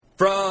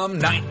from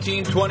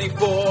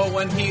 1924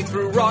 when he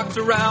threw rocks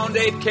around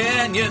Ape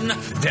Canyon.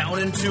 Down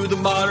into the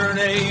modern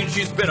age,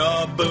 he's been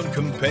a boon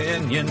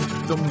companion.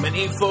 Though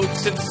many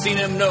folks have seen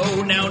him, no,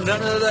 now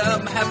none of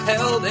them have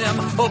held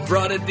him or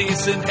brought a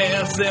decent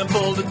hair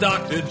sample to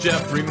Dr.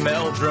 Jeffrey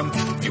Meldrum.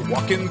 If you're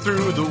walking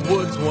through the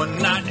woods one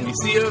night and you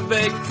see a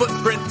vague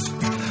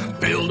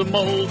footprint, build a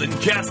mold and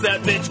cast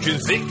that bitch,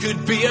 cause it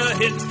could be a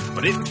hit.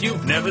 But if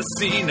you've never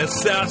seen a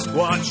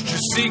Sasquatch,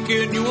 just seek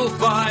and you will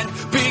find,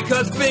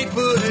 because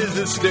Bigfoot is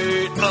a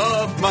state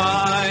of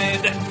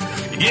mind.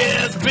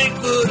 Yes,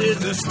 Bigfoot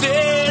is a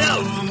state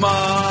of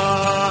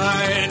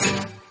mind.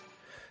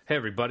 Hey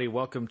everybody,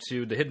 welcome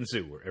to The Hidden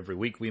Zoo, where every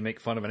week we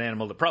make fun of an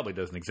animal that probably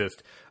doesn't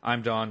exist.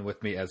 I'm Don,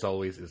 with me as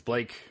always is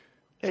Blake.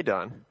 Hey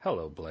Don.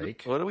 Hello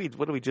Blake. What are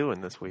we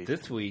doing this week?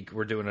 This week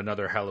we're doing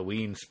another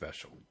Halloween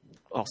special.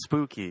 Oh,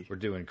 spooky. We're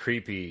doing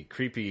creepy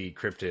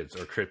cryptids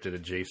or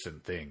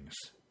cryptid-adjacent things.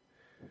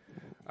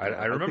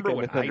 I remember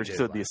when I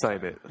misunderstood the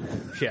assignment.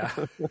 Yeah,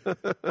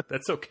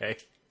 that's okay.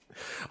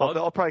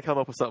 I'll probably come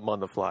up with something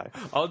on the fly.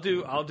 I'll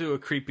do a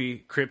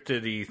creepy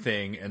cryptid-y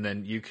thing, and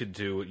then you could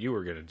do what you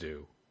were going to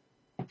do.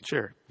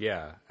 Sure.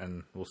 Yeah,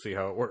 and we'll see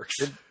how it works.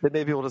 Then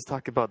maybe we'll just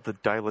talk about the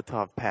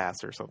Dyatlov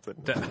Pass or something.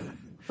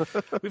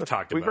 We've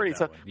talked about that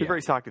one. We've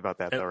already talked about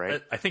that, though,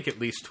 right? I think at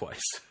least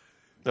twice.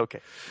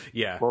 Okay.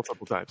 Yeah.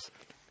 Multiple times.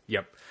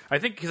 Yep. I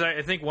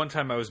think one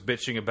time I was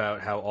bitching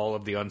about how all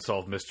of the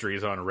unsolved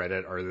mysteries on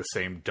Reddit are the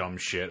same dumb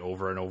shit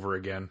over and over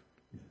again.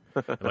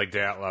 Like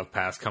Dyatlov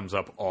Pass comes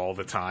up all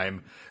the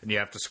time, and you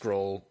have to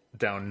scroll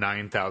down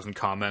 9,000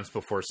 comments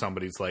before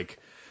somebody's like,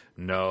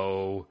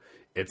 no,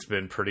 it's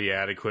been pretty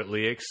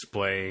adequately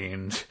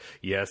explained.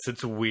 Yes,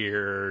 it's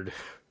weird,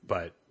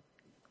 but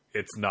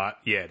it's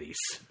not Yetis.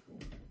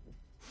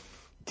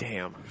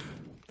 Damn.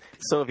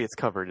 Soviets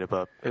covered it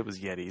up. It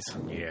was Yetis.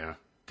 Yeah,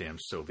 damn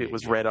Soviet. It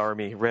was Red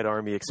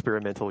Army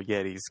experimental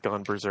Yetis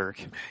gone berserk.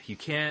 You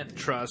can't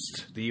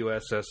trust the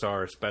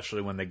USSR,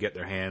 especially when they get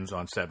their hands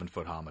on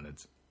 7-foot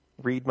hominids.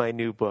 Read my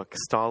new book,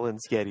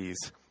 Stalin's Yetis.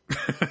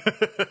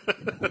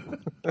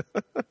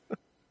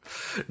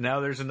 Now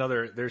there's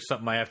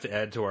something I have to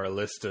add to our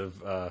list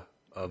of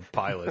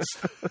pilots.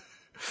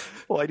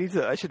 Well,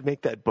 I should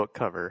make that book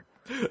cover.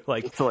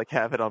 To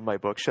have it on my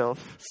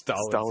bookshelf.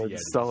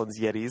 Stalin's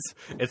Yetis.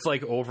 It's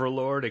like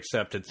Overlord,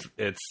 except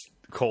it's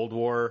Cold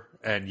War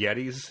and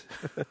Yetis.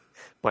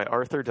 By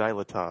Arthur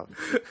Dyatlov.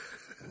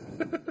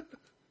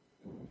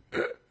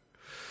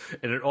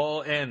 And it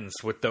all ends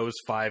with those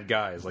 5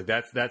 guys. Like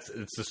it's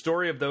the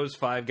story of those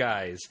 5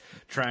 guys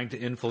trying to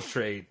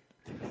infiltrate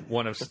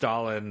one of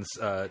Stalin's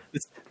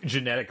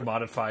genetically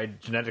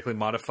modified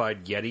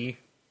Yeti.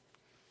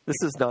 This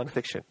is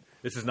nonfiction.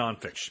 This is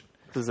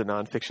a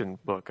nonfiction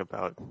book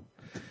about.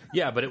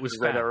 Yeah, but it was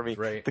Red found, Army,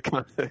 right?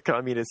 The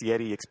communist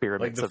Yeti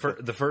experiments like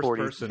the first 40s,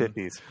 person,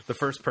 50s. The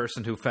first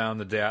person who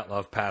found the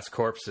Dyatlov Pass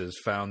corpses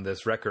found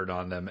this record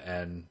on them,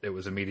 and it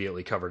was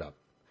immediately covered up.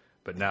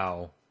 But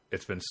now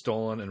it's been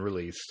stolen and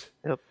released.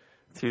 Yep,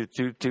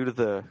 due to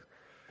the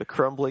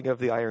crumbling of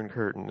the Iron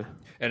Curtain,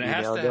 and we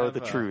now know the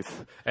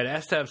truth. It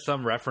has to have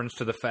some reference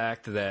to the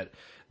fact that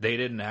they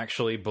didn't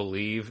actually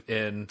believe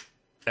in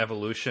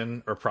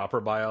evolution or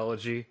proper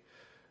biology.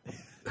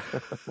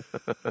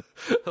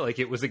 Like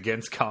it was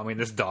against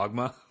communist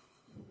dogma.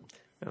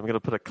 I'm going to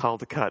put a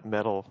Caldecot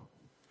metal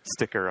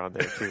sticker on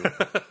there too.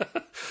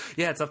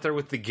 Yeah, it's up there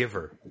with The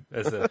Giver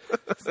as a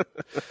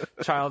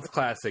child's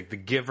classic. The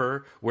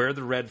Giver, Where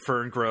the Red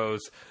Fern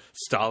Grows,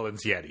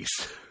 Stalin's Yetis.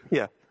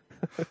 Yeah.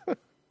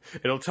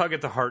 It'll tug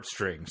at the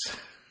heartstrings.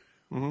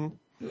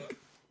 Mm-hmm.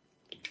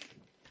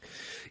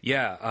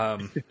 Yeah.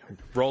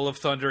 Roll of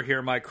Thunder,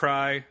 Hear My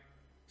Cry,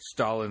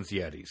 Stalin's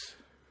Yetis.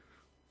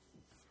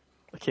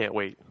 I can't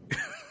wait.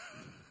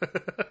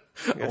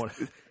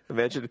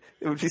 Imagine,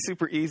 it would be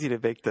super easy to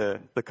make the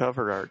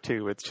cover art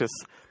too. It's just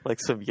like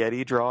some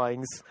Yeti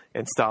drawings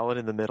and Stalin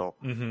in the middle.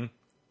 Mm-hmm.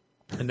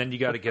 And then you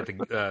got to get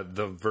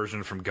the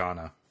version from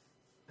Ghana.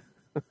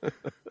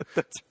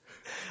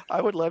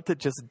 I would love to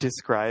just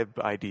describe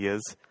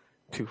ideas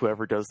to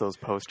whoever does those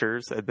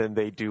posters, and then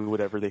they do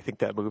whatever they think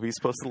that movie's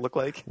supposed to look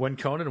like. When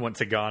Conan went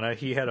to Ghana,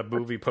 he had a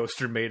movie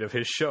poster made of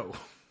his show.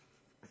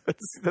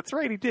 That's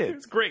right, he did. It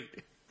was great.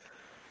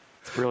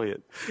 It's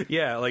brilliant.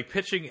 Yeah, like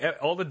pitching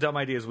all the dumb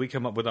ideas we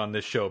come up with on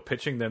this show,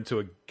 pitching them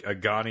to a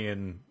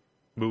Ghanaian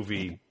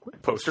movie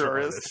poster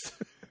artist.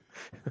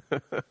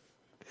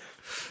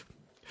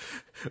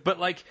 But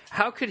like,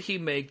 how could he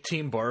make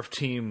Team Barf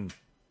Team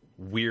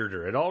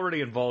weirder? It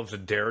already involves a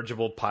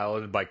dirigible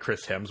piloted by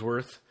Chris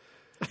Hemsworth.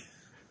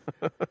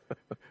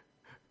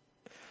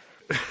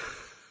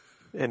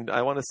 And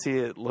I want to see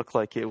it look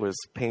like it was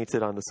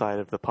painted on the side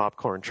of the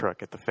popcorn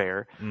truck at the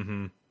fair.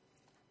 Mm-hmm.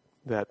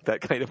 That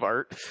kind of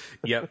art.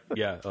 Yep,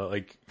 yeah,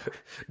 like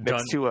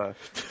done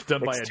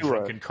by a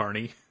drunken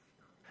carny.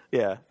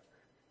 Yeah,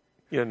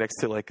 next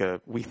to like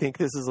we think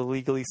this is a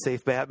legally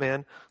safe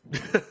Batman.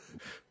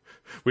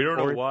 We don't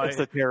know why it's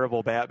a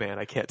terrible Batman.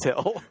 I can't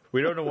tell.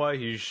 We don't know why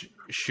he's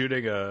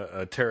shooting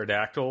a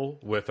pterodactyl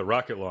with a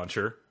rocket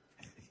launcher.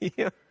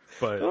 Yeah,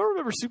 But I don't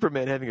remember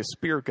Superman having a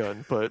spear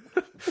gun, but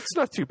it's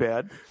not too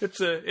bad. it's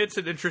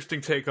an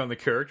interesting take on the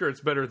character.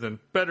 It's better than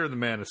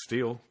Man of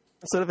Steel.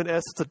 Instead of an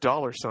S, it's a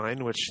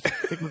 $, which I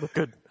think was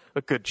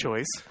a good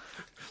choice.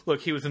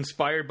 Look, he was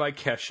inspired by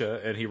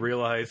Kesha, and he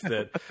realized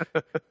that.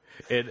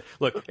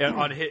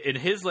 In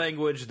his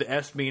language, the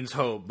S means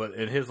hope, but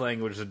in his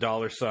language,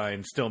 the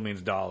 $sign still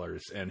means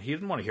dollars, and he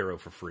didn't want a hero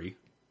for free.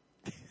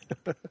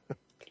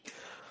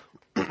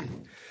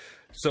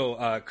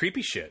 So,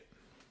 creepy shit.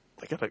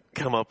 I gotta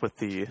come up with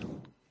the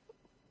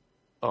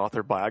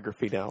author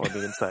biography now on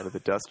the inside of the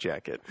dust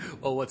jacket.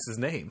 Oh, what's his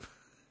name?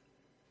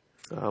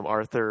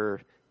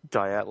 Arthur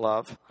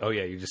Dyatlov. Oh,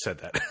 yeah, you just said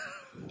that.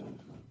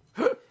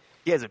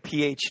 He has a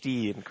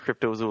PhD in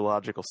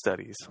cryptozoological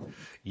studies.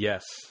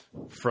 Yes,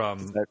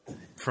 from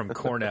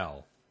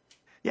Cornell.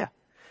 Yeah,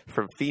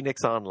 from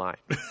Phoenix Online.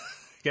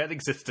 That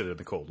existed in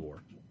the Cold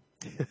War.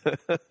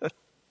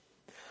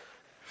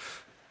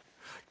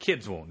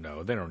 Kids won't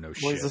know. They don't know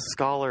shit. Well, he's a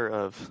scholar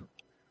of...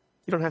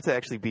 You don't have to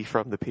actually be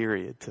from the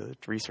period to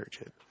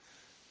research it.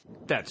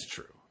 That's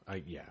true.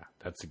 Yeah,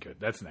 that's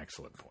an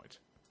excellent point.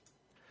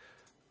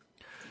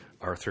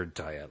 Arthur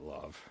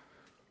Dyatlov.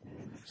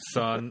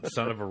 Son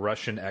of a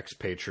Russian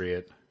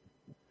expatriate.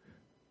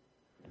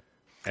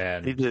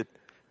 And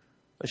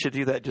I should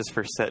do that just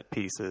for set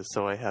pieces,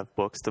 so I have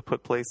books to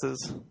put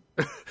places.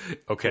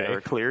 Okay. That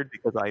are cleared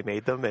because I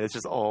made them, and it's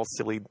just all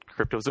silly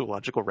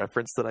cryptozoological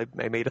reference that I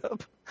made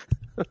up.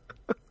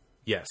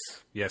 Yes,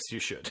 you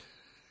should.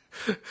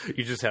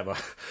 You just have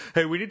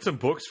hey, we need some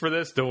books for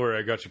this. Don't worry,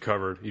 I got you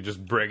covered. You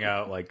just bring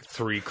out like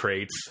 3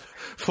 crates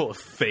full of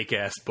fake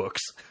ass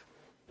books.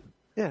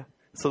 Yeah.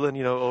 So then,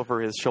 over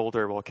his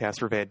shoulder while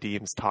Casper Van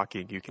Diemen's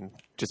talking, you can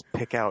just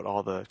pick out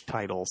all the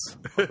titles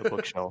on the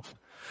bookshelf.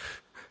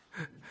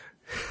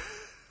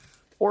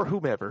 Or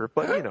whomever,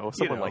 but,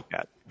 someone like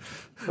that.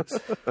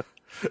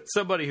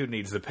 Somebody who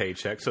needs the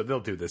paycheck, so they'll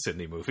do this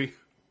indie movie.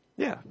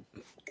 Yeah.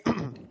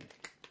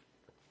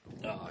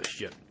 Oh,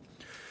 shit.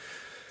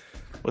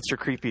 What's your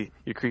creepy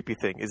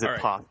thing? Is it All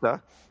right.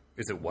 pasta?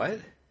 Is it what? I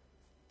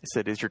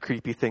said, is your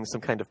creepy thing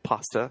some kind of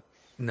pasta?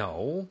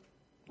 No.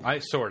 I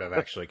sort of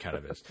actually kind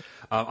of is.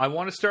 I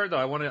want to start though.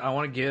 I want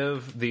to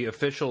give the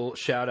official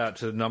shout out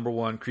to the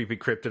 #1 creepy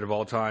cryptid of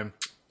all time.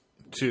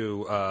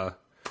 To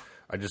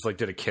I just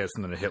did a kiss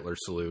and then a Hitler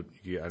salute.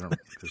 Yeah, I don't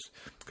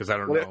because I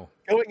don't know.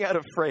 Going out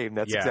of frame,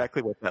 that's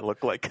exactly what that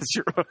looked like. Because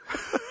you're.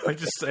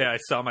 I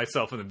saw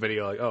myself in the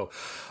video like,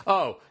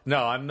 oh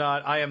no, I'm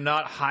not. I am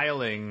not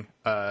hiling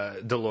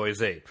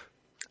Deloy's ape.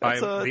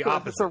 The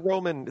opposite.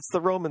 It's the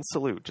Roman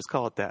salute. Just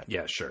call it that.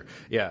 Yeah, sure.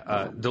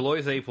 Yeah,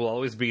 Deloy's ape will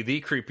always be the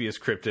creepiest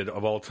cryptid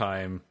of all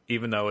time,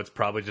 even though it's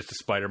probably just a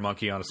spider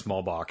monkey on a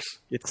small box.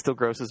 It still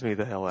grosses me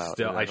the hell out.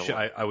 Still,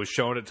 I was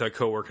showing it to a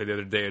coworker the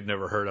other day. I'd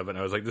never heard of it, and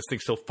I was like, this thing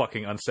still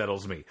fucking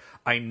unsettles me.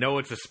 I know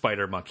it's a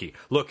spider monkey.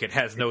 Look, it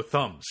has no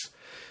thumbs.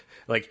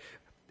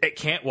 It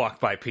can't walk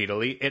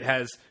bipedally. It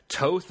has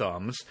toe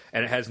thumbs,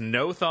 and it has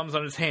no thumbs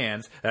on its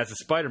hands. That's a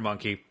spider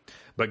monkey.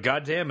 But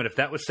goddamn it, if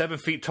that was 7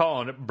 feet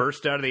tall and it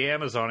burst out of the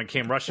Amazon and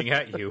came rushing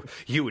at you,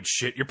 you would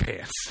shit your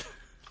pants.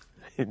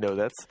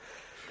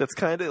 That's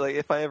kind of like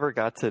if I ever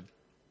got to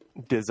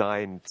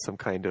design some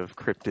kind of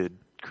cryptid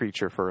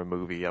creature for a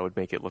movie, I would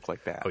make it look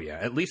like that. Oh yeah,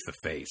 at least the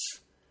face.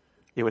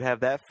 It would have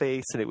that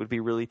face, and it would be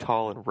really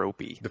tall and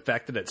ropey. The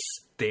fact that it's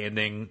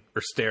standing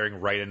or staring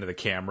right into the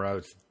camera,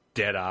 it's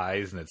dead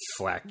eyes and its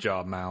slack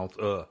jaw mouth.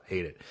 Ugh,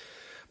 hate it.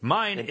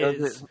 Mine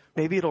is...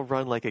 Maybe it'll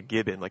run like a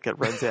gibbon, like it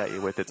runs at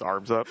you with its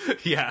arms up.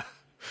 Yeah.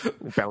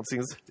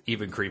 Bouncing.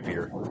 Even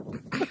creepier.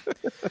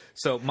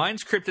 So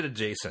mine's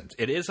cryptid-adjacent.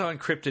 It is on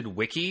Cryptid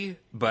Wiki,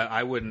 but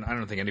I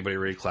don't think anybody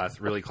really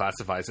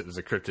classifies it as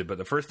a cryptid, but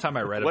the first time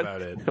I read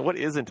about it... What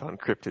isn't on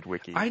Cryptid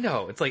Wiki? I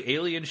know. It's like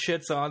alien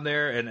shit's on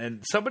there,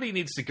 and somebody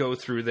needs to go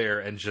through there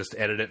and just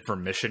edit it for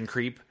mission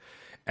creep.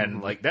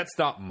 And, that's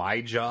not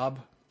my job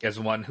as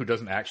one who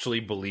doesn't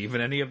actually believe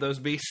in any of those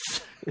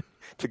beasts.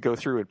 To go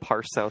through and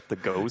parse out the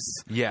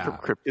ghosts from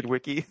Cryptid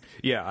Wiki.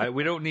 Yeah,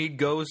 we don't need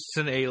ghosts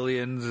and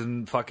aliens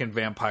and fucking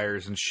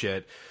vampires and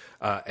shit.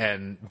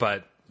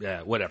 But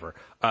whatever.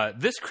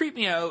 This creeped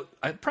me out.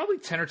 Probably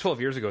 10 or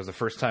 12 years ago was the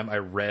first time I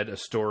read a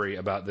story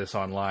about this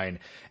online,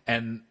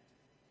 and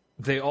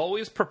they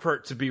always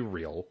purport to be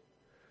real,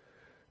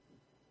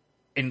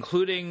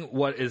 including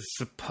what is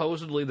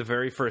supposedly the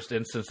very first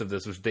instance of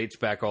this, which dates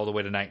back all the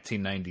way to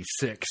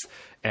 1996,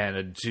 and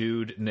a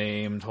dude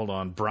named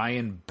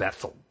Brian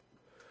Bethel.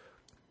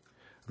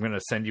 I'm going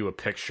to send you a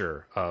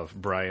picture of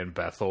Brian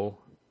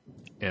Bethel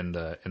in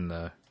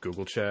the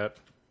Google chat.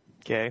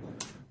 Okay.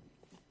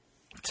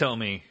 Tell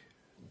me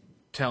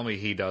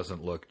he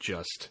doesn't look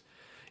just...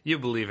 You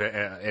believe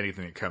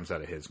anything that comes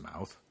out of his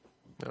mouth.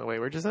 Oh, wait,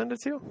 where'd you send it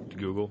to?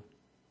 Google.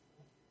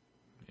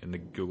 In the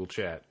Google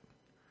chat.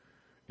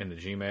 In the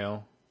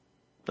Gmail.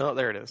 Oh,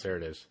 there it is. There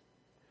it is.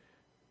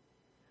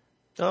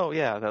 Oh,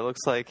 yeah, that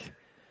looks like...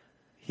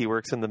 He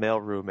works in the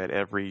mailroom at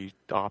every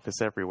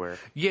office everywhere.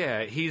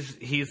 Yeah,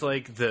 he's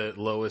like the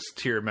lowest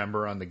tier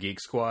member on the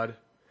Geek Squad.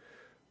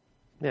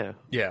 Yeah.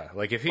 Yeah,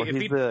 like if he,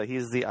 Well,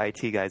 he's the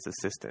IT guy's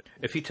assistant.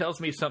 if he tells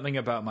me something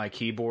about my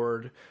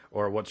keyboard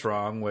or what's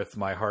wrong with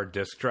my hard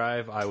disk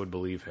drive, I would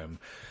believe him.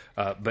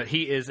 But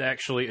he is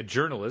actually a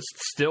journalist,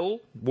 still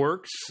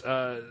works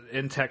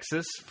in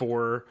Texas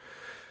for,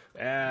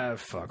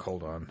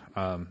 hold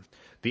on,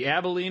 the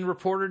Abilene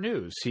Reporter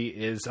News. He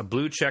is a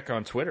blue check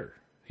on Twitter.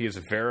 He is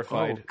a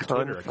verified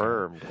Twitter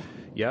confirmed. account.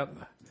 Yep.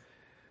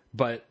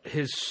 But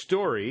his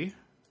story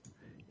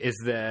is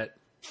that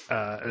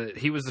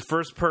he was the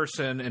first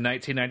person in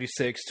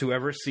 1996 to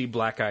ever see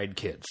black-eyed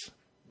kids.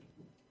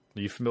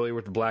 Are you familiar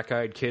with the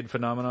black-eyed kid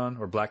phenomenon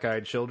or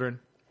black-eyed children?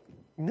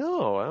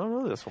 No, I don't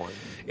know this one.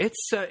 It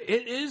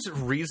is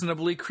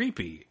reasonably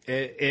creepy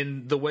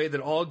in the way that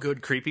all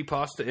good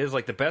creepypasta is.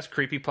 Like, the best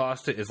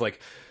creepypasta is,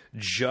 like,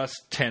 just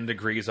 10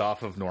 degrees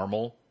off of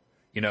normal,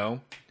 you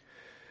know?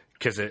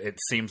 Because it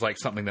seems like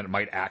something that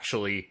might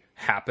actually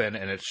happen,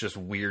 and it's just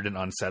weird and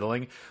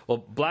unsettling. Well,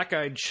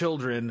 black-eyed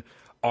children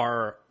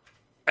are,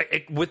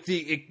 with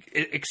the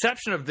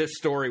exception of this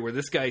story where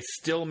this guy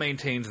still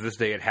maintains this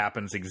day it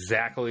happens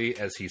exactly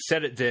as he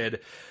said it did,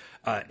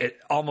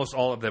 almost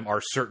all of them are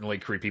certainly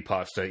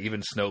creepypasta.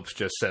 Even Snopes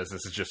just says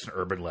this is just an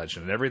urban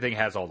legend. And everything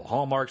has all the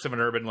hallmarks of an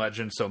urban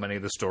legend. So many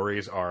of the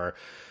stories are,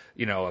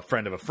 you know, a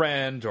friend of a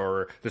friend,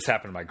 or this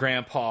happened to my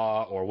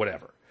grandpa, or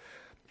whatever.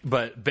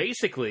 But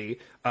basically,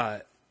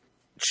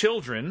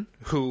 children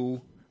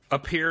who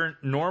appear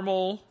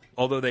normal,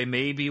 although they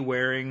may be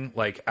wearing,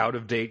 like,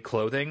 out-of-date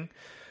clothing,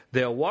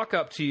 they'll walk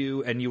up to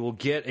you and you will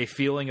get a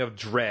feeling of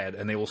dread,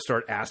 and they will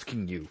start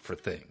asking you for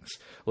things.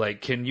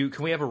 Like, can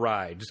we have a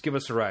ride? Just give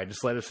us a ride.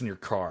 Just let us in your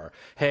car.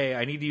 Hey,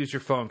 I need to use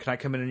your phone. Can I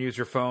come in and use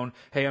your phone?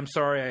 Hey, I'm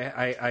sorry.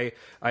 I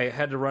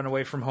had to run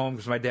away from home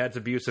because my dad's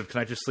abusive. Can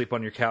I just sleep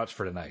on your couch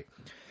for tonight?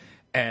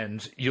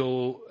 And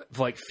you'll,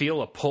 like,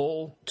 feel a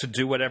pull to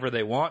do whatever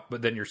they want,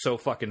 but then you're so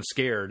fucking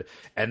scared.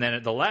 And then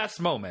at the last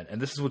moment, and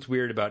this is what's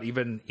weird about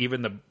even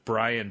the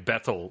Brian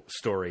Bethel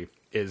story,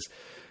 is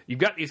you've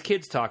got these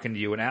kids talking to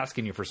you and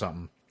asking you for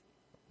something.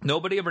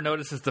 Nobody ever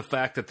notices the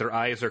fact that their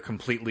eyes are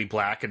completely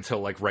black until,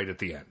 like, right at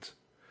the end.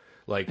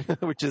 Like,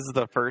 which is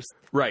the first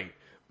like,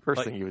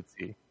 thing you would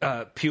see.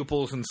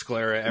 Pupils and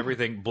sclera,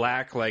 everything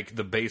black, like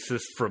the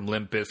bassist from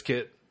Limp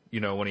Bizkit. You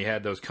know, when he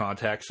had those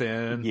contacts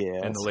in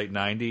the late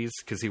 90s,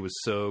 because he was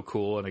so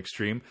cool and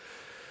extreme.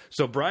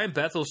 So Brian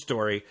Bethel's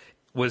story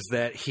was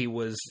that he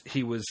was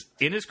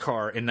in his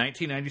car in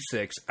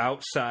 1996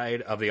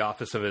 outside of the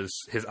office of his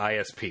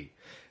ISP.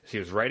 So he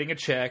was writing a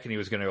check, and he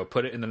was going to go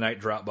put it in the night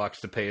drop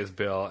box to pay his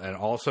bill. And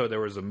also there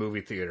was a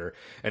movie theater.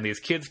 And these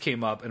kids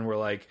came up and were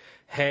like,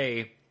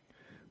 hey,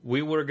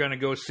 we were going to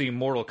go see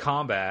Mortal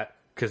Kombat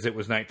because it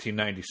was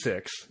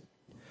 1996.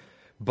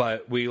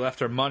 But we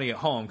left our money at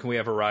home. Can we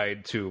have a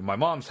ride to my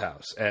mom's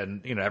house?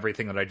 And, you know,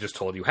 everything that I just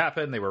told you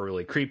happened. They were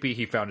really creepy.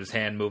 He found his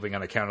hand moving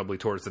unaccountably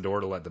towards the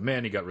door to let them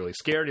in. He got really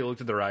scared. He looked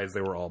at their eyes.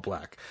 They were all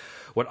black.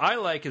 What I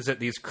like is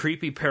that these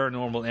creepy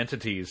paranormal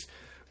entities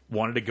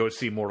wanted to go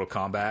see Mortal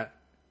Kombat.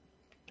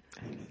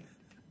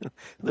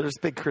 They're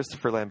just big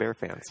Christopher Lambert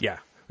fans. Yeah.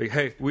 Like,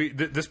 hey,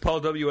 this Paul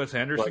W.S.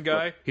 Anderson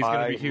guy, he's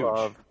going to be huge. I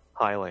love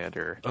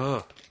Highlander.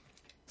 Ugh.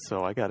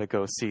 So I got to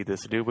go see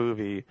this new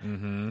movie.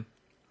 Mm-hmm.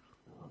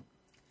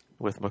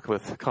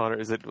 With Connor.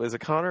 Is it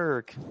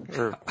Connor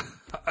or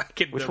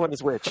which one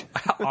is which?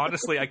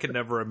 Honestly, I can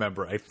never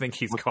remember. I think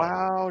he's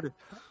Connor.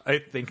 I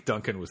think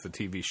Duncan was the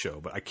TV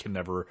show, but I can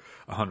never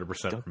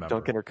 100% remember.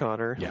 Duncan or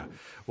Connor? Yeah.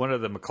 One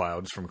of the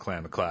McLeods from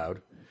Clan McLeod.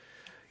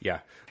 Yeah.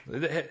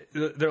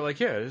 They're like,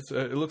 yeah,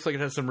 it looks like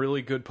it has some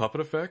really good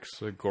puppet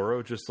effects.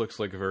 Goro just looks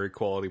like a very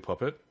quality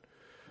puppet.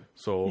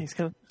 So he's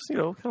kind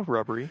of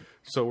rubbery.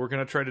 So we're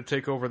going to try to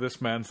take over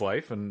this man's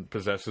life and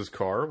possess his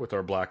car with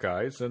our black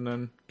eyes, and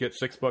then get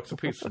 $6 a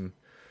piece and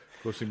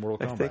go see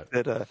Mortal Kombat. I think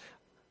that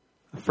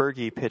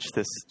Fergie pitched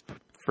this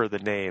for the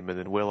name, and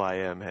then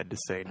Will.i.am had to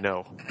say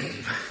no.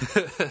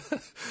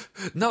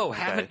 No,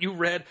 okay.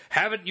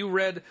 Haven't you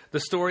read the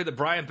story that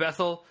Brian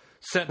Bethel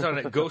sent on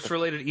a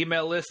ghost-related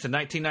email list in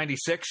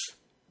 1996?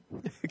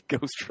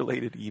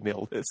 Ghost-related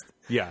email list.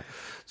 Yeah.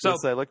 So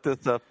I looked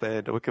this up,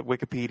 and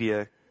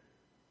Wikipedia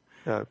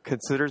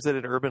considers it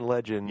an urban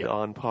legend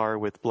on par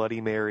with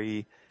Bloody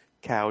Mary,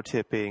 cow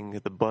tipping,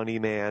 the Bunny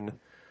Man,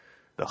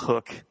 the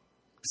Hook,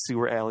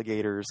 sewer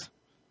alligators,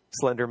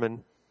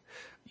 Slenderman,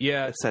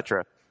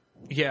 etc.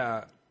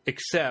 Yeah,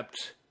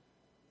 except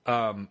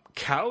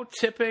cow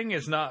tipping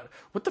is not.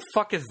 What the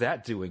fuck is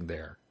that doing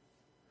there?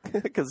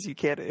 Because you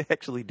can't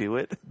actually do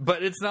it.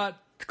 But it's not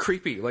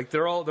creepy. Like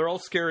they're all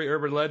scary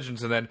urban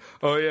legends, and then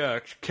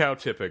cow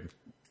tipping.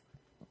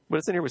 But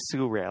it's in here with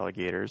sewer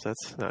alligators.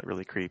 That's not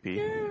really creepy.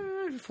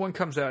 Yeah, if one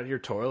comes out of your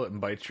toilet and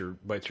bites your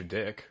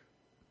dick.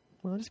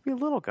 Well, just be a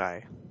little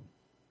guy.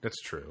 That's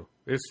true.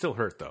 It still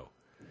hurt though.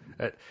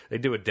 They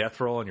do a death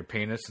roll on your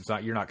penis.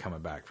 You're not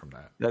coming back from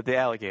that. The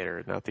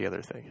alligator, not the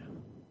other thing.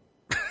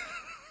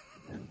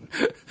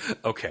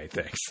 Okay,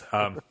 thanks.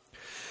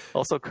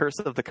 Also, Curse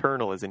of the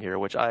Colonel is in here,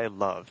 which I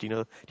love. Do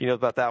you know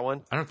about that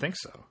one? I don't think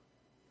so.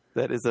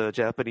 That is a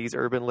Japanese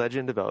urban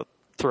legend about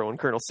throwing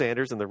Colonel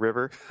Sanders in the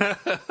river.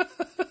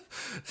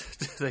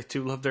 They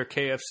do love their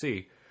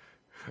KFC.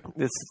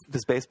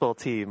 This baseball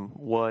team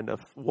won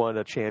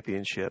a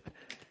championship,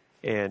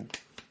 and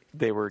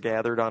they were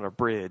gathered on a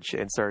bridge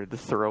and started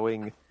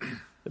throwing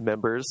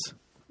members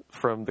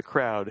from the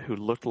crowd who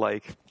looked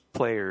like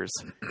players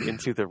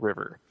into the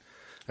river.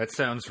 That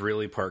sounds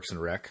really Parks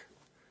and Rec.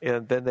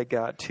 And then they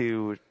got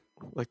to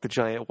like the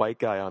giant white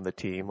guy on the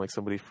team, like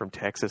somebody from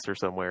Texas or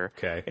somewhere.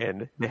 Okay.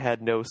 And they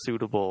had no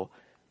suitable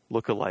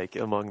look-alike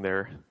among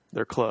their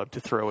club to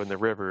throw in the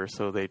river,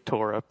 so they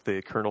tore up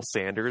the Colonel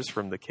Sanders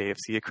from the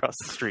KFC across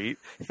the street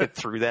and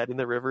threw that in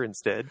the river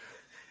instead.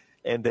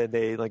 And then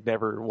they like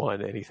never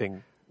won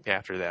anything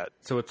after that.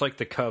 So it's like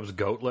the Cubs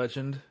GOAT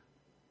legend?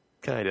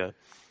 Kind of.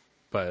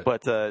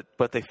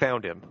 But they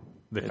found him.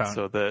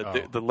 So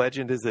the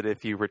legend is that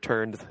if you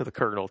returned the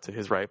Colonel to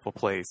his rightful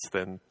place,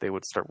 then they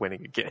would start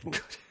winning again.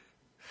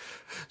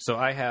 So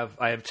I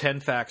have 10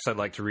 facts I'd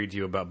like to read to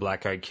you about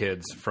black-eyed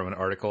kids from an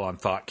article on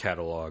Thought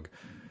Catalog.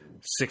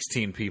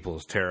 16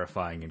 people's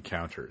terrifying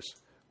encounters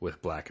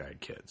with black-eyed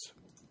kids.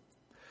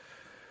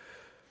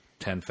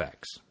 10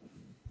 facts.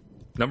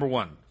 Number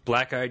 1,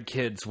 black-eyed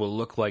kids will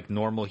look like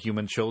normal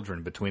human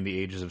children between the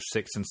ages of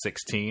 6 and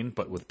 16,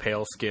 but with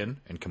pale skin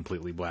and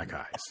completely black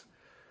eyes.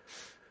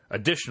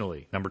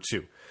 Additionally, number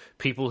 2,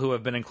 people who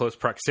have been in close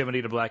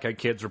proximity to black-eyed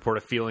kids report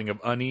a feeling of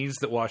unease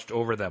that washed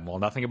over them, while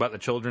nothing about the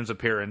children's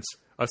appearance,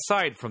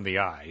 aside from the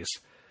eyes,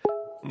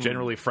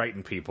 generally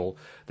frightened people.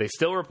 They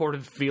still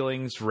reported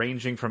feelings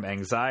ranging from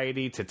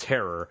anxiety to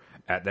terror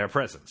at their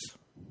presence.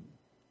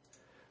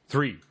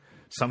 3,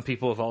 some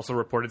people have also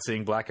reported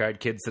seeing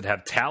black-eyed kids that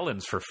have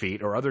talons for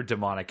feet or other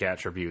demonic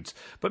attributes,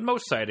 but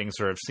most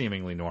sightings are of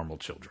seemingly normal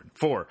children.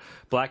 4,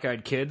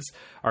 black-eyed kids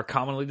are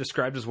commonly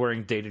described as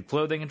wearing dated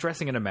clothing and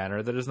dressing in a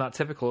manner that is not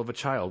typical of a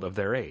child of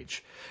their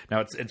age.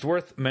 Now, it's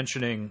worth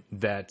mentioning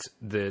that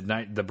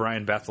the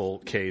Brian Bethel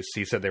case,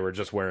 he said they were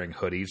just wearing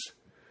hoodies.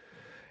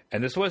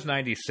 And this was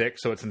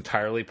 96, so it's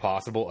entirely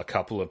possible a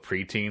couple of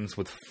preteens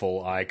with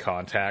full eye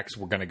contacts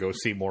were going to go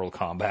see Mortal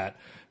Kombat.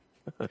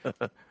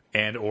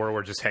 And or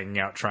we're just hanging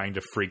out trying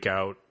to freak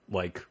out,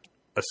 like,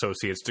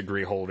 associate's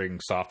degree holding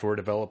software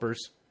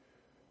developers.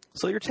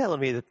 So you're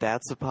telling me that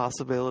that's a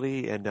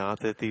possibility and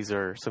not that these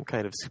are some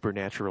kind of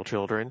supernatural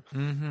children?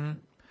 Mm-hmm.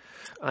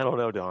 I don't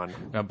know, Don.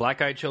 Now,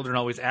 black-eyed children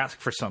always ask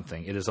for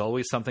something. It is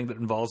always something that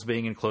involves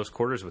being in close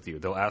quarters with you.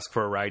 They'll ask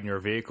for a ride in your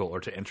vehicle or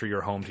to enter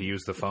your home to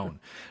use the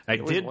phone. They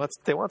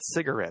want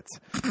cigarettes.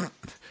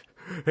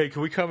 Hey,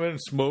 can we come in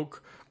and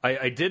smoke?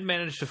 I did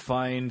manage to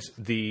find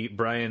the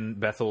Brian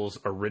Bethel's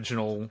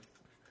original,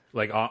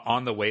 like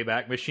on the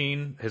Wayback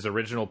Machine, his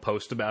original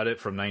post about it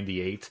from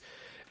 98.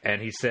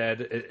 And he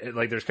said,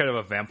 like, there's kind of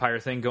a vampire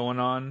thing going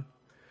on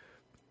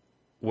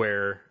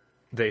where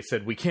they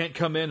said, we can't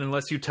come in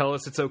unless you tell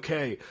us it's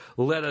okay.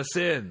 Let us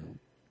in.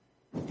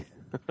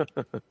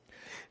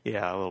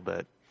 Yeah, a little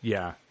bit.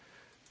 Yeah.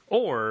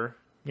 Or,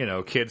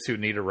 kids who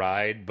need a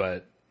ride,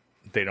 but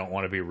they don't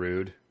want to be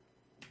rude.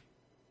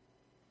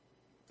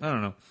 I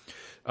don't know.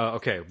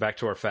 Okay, back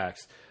to our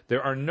facts.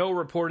 There are no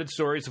reported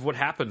stories of what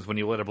happens when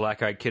you let a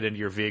black-eyed kid into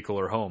your vehicle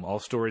or home. All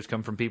stories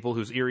come from people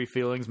whose eerie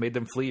feelings made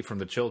them flee from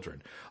the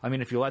children. I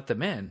mean, if you let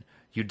them in,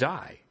 you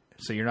die.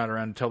 So you're not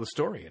around to tell the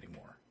story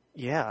anymore.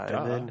 Yeah, Duh.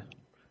 And then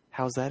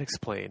how's that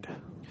explained?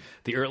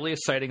 The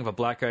earliest sighting of a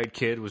black-eyed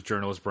kid was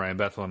journalist Brian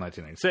Bethel in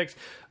 1996.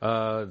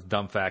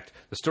 Dumb fact.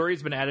 The story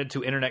has been added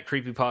to internet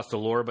creepypasta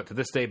lore, but to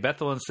this day,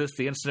 Bethel insists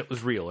the incident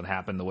was real and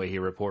happened the way he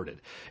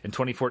reported. In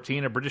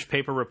 2014, a British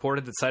paper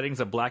reported that sightings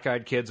of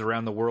black-eyed kids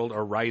around the world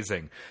are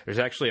rising. There's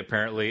actually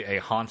apparently a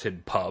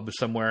haunted pub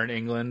somewhere in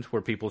England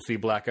where people see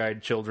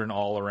black-eyed children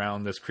all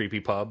around this creepy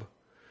pub.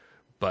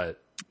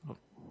 But...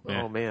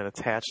 Oh, man,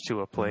 attached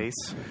to a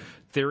place.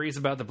 Theories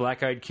about the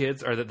black-eyed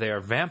kids are that they are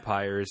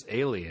vampires,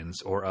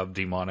 aliens, or of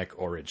demonic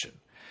origin.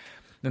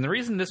 And the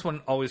reason this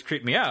one always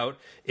creeped me out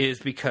is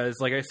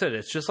because, like I said,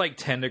 it's just like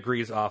 10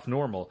 degrees off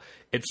normal.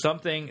 It's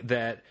something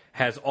that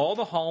has all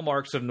the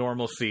hallmarks of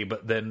normalcy,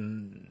 but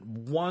then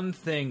one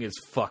thing is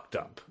fucked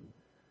up.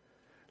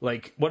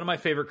 Like, one of my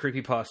favorite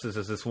creepypastas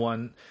is this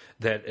one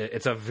that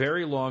it's a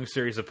very long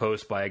series of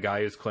posts by a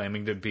guy who's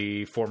claiming to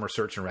be former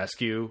search and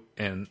rescue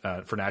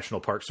for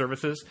National Park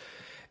Services.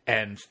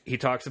 And he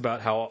talks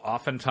about how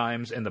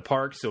oftentimes in the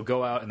parks, he'll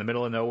go out in the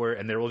middle of nowhere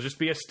and there will just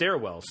be a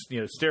stairway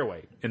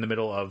in the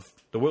middle of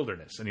the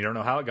wilderness. And you don't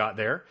know how it got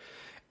there.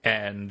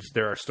 And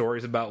there are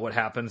stories about what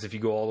happens if you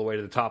go all the way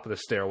to the top of the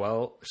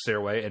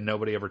stairway and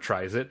nobody ever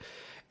tries it.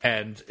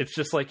 And it's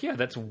just like, yeah,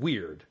 that's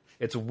weird.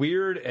 It's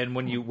weird, and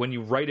when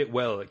you write it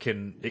well, it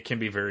can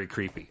be very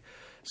creepy.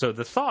 So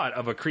the thought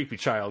of a creepy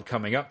child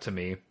coming up to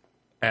me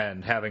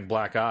and having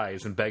black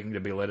eyes and begging to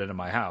be let into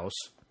my house,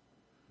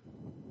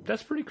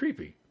 that's pretty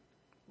creepy.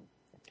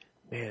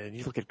 Man,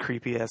 you look at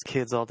creepy-ass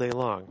kids all day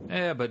long.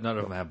 Yeah, but none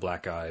of them have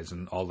black eyes,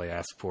 and all they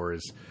ask for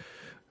is,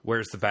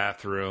 where's the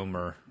bathroom,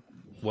 or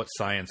what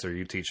science are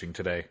you teaching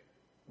today?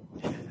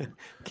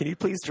 Can you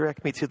please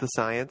direct me to the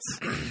science?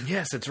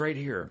 Yes, it's right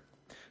here.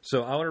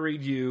 So I want to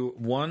read you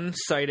one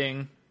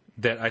sighting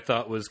that I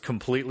thought was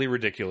completely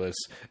ridiculous,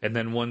 and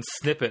then one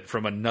snippet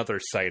from another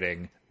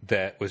sighting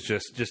that was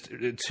just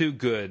too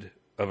good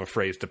of a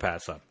phrase to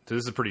pass up. So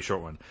this is a pretty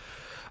short one.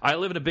 I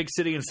live in a big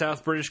city in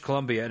South British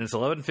Columbia, and it's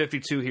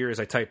 11:52 here as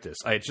I type this.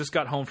 I had just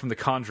got home from The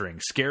Conjuring.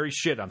 Scary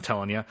shit, I'm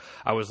telling you.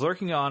 I was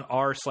lurking on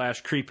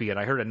r/creepy, and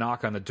I heard a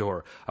knock on the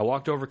door. I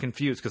walked over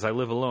confused because I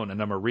live alone,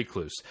 and I'm a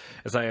recluse.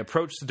 As I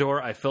approached the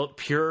door, I felt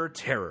pure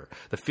terror.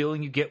 The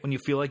feeling you get when you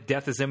feel like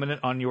death is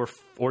imminent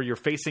or you're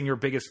facing your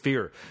biggest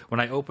fear. When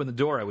I opened the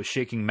door, I was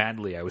shaking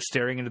madly. I was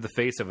staring into the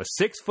face of a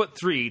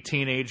 6'3"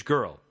 teenage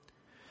girl.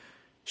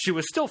 She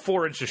was still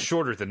 4 inches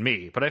shorter than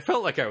me, but I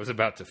felt like I was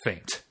about to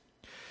faint.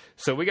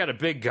 So we got a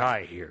big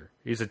guy here.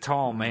 He's a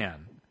tall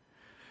man.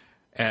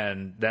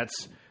 And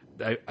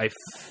I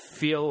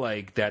feel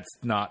like that's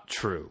not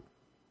true.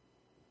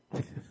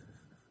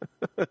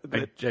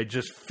 I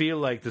just feel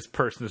like this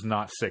person is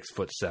not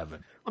 6'7".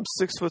 I'm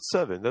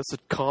 6'7". That's a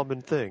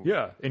common thing.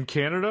 Yeah. In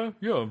Canada?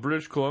 Yeah. In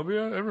British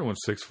Columbia?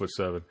 Everyone's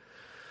 6'7".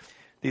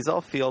 These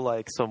all feel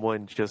like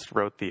someone just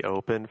wrote the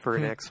open for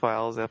an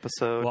X-Files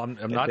episode. Well,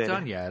 I'm not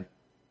done yet.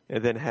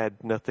 And then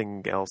had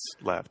nothing else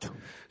left.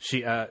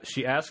 She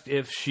asked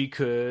if she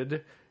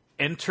could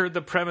enter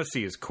the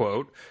premises,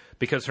 quote,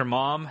 because her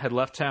mom had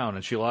left town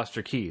and she lost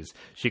her keys.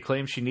 She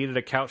claimed she needed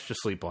a couch to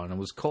sleep on and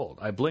was cold.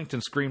 I blinked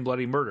and screamed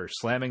bloody murder,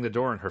 slamming the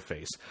door in her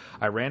face.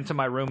 I ran to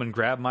my room and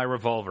grabbed my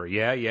revolver.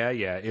 Yeah,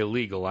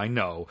 illegal, I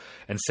know.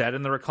 And sat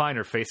in the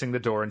recliner facing the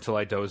door until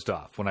I dozed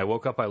off. When I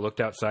woke up, I looked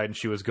outside and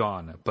she was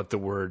gone. But the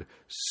word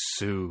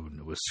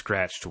soon was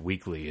scratched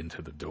weakly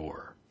into the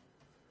door.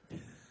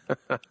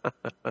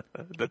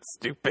 That's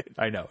stupid.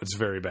 I know, it's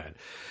very bad.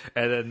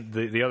 And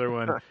then the other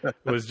one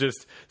was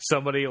just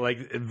somebody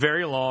like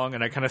very long,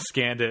 and I kind of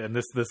scanned it, and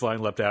this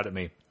line leapt out at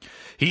me.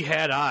 He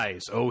had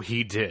eyes, oh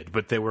he did,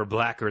 but they were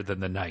blacker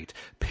than the night,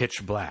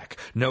 pitch black,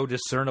 no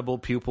discernible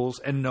pupils,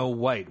 and no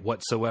white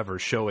whatsoever,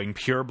 showing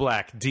pure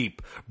black,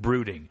 deep,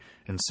 brooding,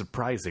 and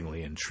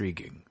surprisingly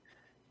intriguing.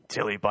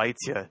 Till he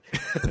bites you.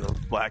 Those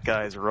black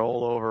eyes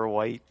roll over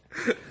white.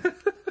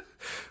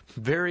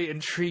 Very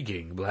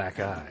intriguing black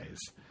eyes.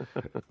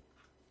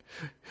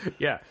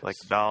 Yeah. Like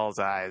doll's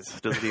eyes.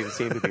 Doesn't even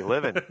seem to be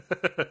living.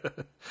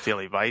 Till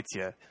he bites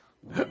you.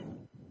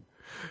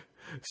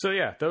 So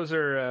yeah, those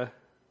are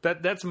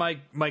that's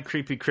my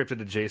creepy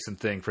cryptid-adjacent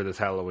thing for this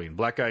Halloween.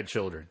 Black-eyed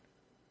children.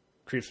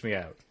 Creeps me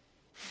out.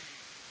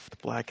 The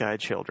black-eyed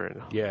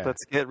children. Yeah.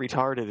 Let's get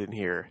retarded in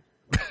here.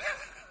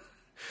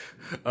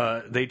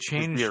 They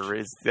changed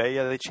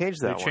they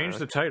changed that one. They changed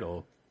the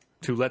title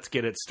to Let's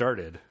Get It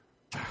Started.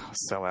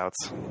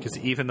 Sellouts. Because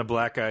even the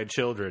black-eyed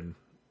children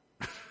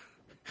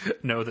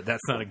know that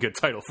that's not a good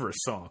title for a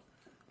song.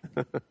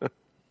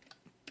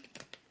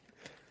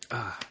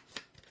 All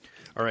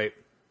right.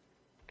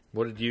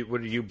 What did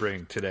you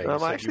bring today?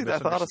 Actually, I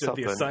thought of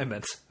something. The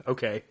assignments.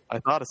 Okay. I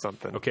thought of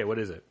something. Okay, what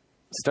is it?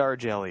 Star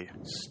jelly.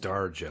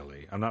 Star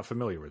jelly. I'm not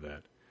familiar with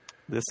that.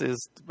 This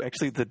is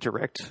actually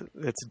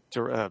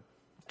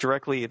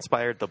directly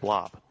inspired The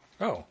Blob.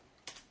 Oh.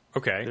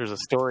 Okay. There's a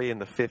story in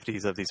the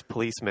 50s of these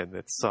policemen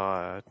that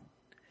saw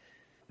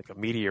like a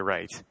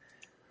meteorite,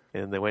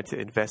 and they went to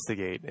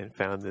investigate and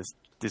found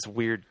this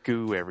weird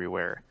goo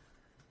everywhere.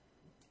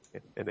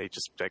 And they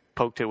just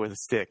poked it with a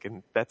stick,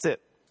 and that's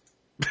it.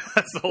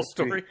 That's the whole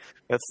story?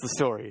 That's the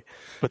story.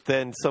 But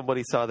then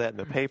somebody saw that in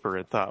the paper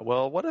and thought,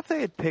 well, what if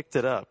they had picked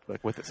it up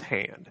with his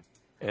hand,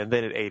 and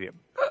then it ate him?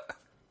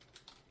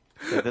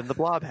 And then The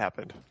Blob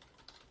happened.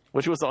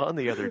 Which was on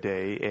the other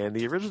day, and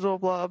the original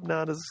Blob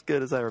not as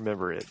good as I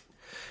remember it.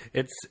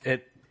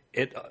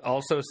 It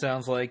also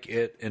sounds like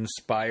it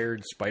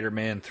inspired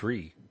Spider-Man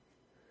 3.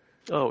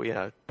 Oh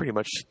yeah, pretty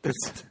much.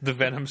 The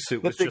Venom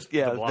suit was just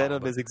the Blob.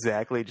 Venom is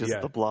exactly just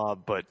the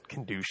Blob, but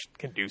can do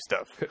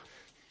stuff.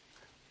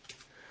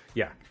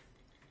 Yeah.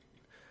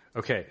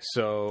 Okay,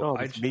 so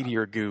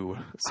meteor goo.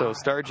 So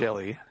Star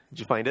jelly. Did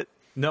you find it?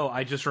 No,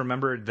 I just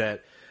remembered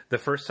that. The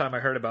first time I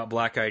heard about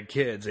black-eyed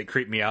kids, it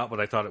creeped me out, but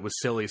I thought it was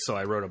silly, so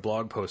I wrote a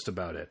blog post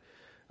about it.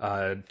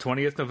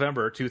 20th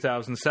November,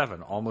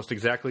 2007, almost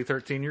exactly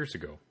 13 years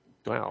ago.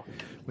 Wow.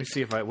 Let me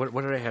see if what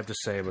did I have to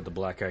say about the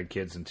black-eyed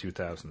kids in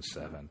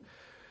 2007?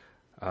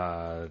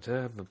 And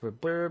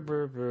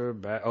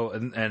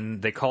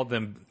they called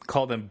them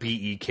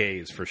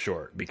BEKs for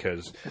short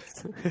because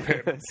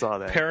I saw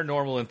that.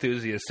 Paranormal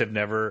enthusiasts have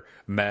never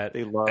met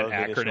an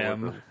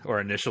acronym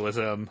or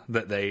initialism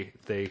that they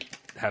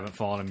haven't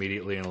fallen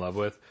immediately in love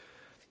with.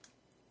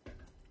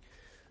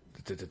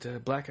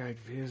 Black-eyed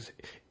kids.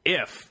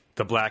 If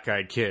the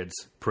black-eyed kids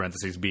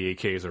 (parentheses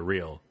BEKs) are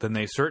real, then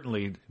they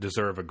certainly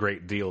deserve a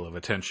great deal of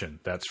attention.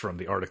 That's from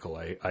the article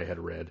I had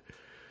read.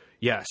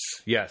 Yes.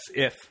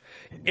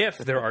 If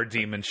there are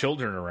demon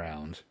children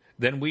around,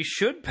 then we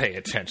should pay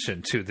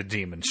attention to the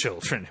demon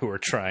children who are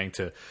trying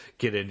to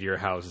get into your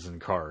houses and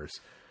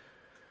cars.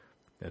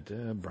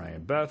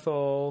 Brian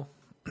Bethel.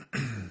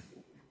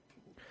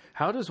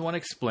 How does one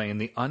explain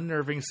the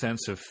unnerving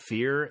sense of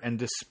fear and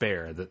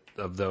despair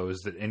of those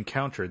that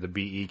encounter the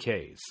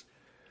BEKs?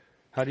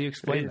 How do you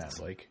explain that,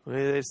 Blake?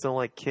 They just don't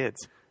like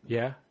kids.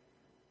 Yeah?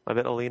 I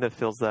bet Alina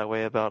feels that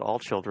way about all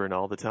children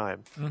all the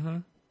time. Mm-hmm.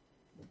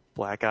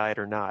 Black-eyed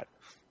or not.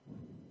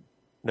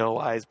 No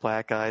eyes,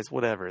 black eyes,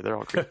 whatever. They're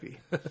all creepy.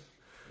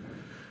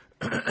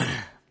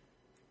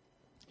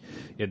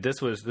 Yeah,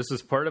 this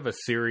is part of a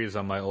series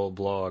on my old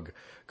blog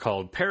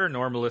called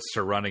Paranormalists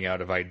Are Running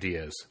Out of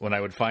Ideas. When I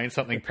would find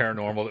something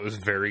paranormal that was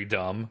very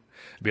dumb,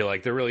 be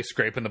like, they're really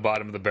scraping the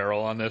bottom of the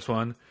barrel on this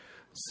one.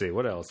 Let's see,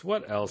 what else?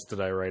 What else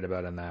did I write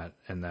about in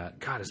that?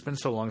 God, it's been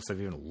so long since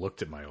I've even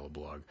looked at my old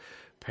blog.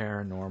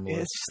 Paranormal.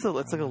 Yeah, it's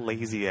like a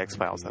lazy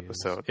X-Files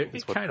episode.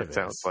 It kind of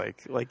sounds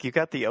like. Like, you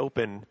got the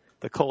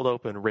cold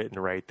open written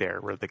right there,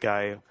 where the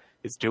guy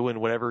is doing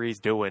whatever he's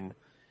doing,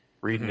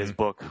 reading his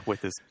book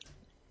with his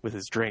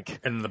drink.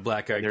 And the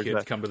black-eyed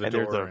kids come to the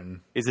door. Do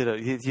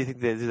you think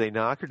do they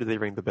knock or do they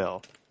ring the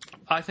bell?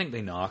 I think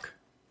they knock.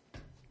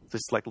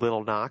 Just like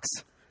little knocks?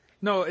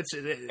 No,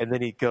 and then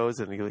he goes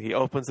and he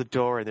opens the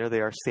door, and there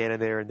they are standing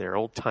there in their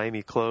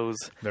old-timey clothes.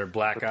 Their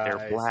black eyes.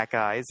 Their black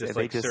eyes. And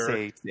like,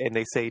 they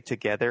say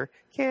together,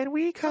 "Can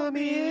we come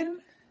in?"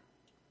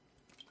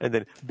 And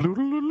then, and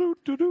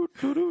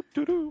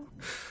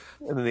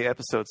then the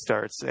episode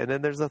starts, and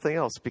then there's nothing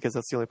else because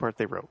that's the only part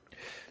they wrote.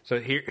 So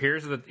here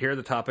are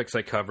the topics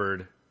I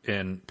covered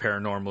in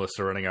Paranormalists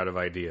Are Running Out of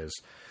Ideas.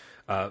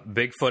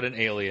 Bigfoot and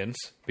aliens,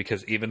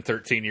 because even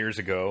 13 years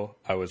ago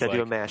I was like,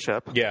 do a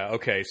mashup. Yeah,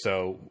 okay,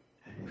 so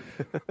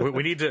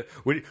we need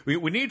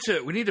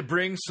to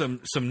bring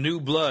some new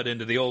blood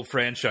into the old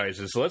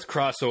franchises. So let's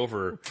cross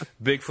over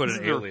Bigfoot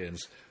and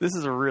aliens. This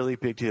is a really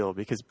big deal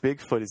because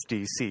Bigfoot is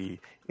DC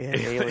and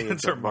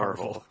aliens are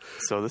Marvel.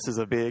 So this is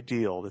a big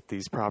deal that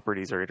these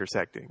properties are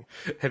intersecting.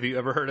 Have you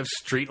ever heard of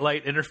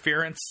streetlight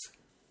interference?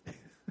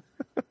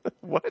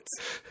 What?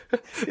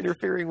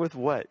 Interfering with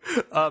what?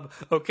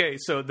 Okay,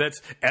 so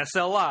that's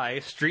SLI,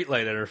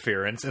 streetlight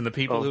interference, and the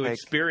people who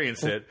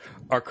experience it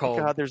are called...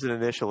 God, there's an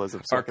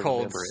initialism. So are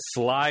called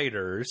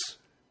sliders.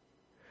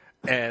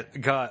 And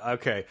God,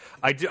 okay,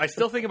 I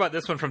still think about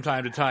this one from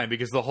time to time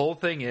because the whole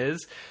thing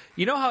is,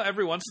 you know how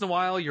every once in a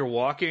while you're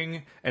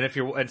walking,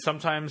 and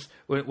sometimes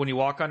when you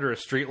walk under a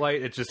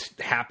streetlight, it just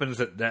happens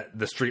that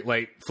the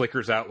streetlight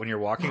flickers out when you're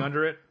walking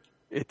under it.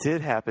 It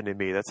did happen to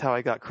me. That's how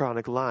I got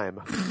chronic Lyme.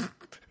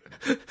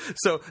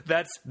 So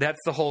that's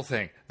the whole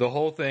thing. The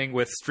whole thing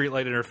with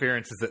streetlight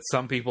interference is that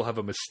some people have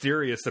a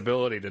mysterious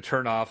ability to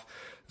turn off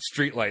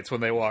streetlights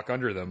when they walk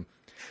under them.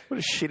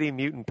 What a shitty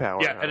mutant power!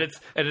 Yeah, and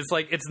it's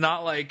like it's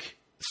not like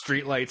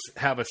streetlights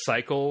have a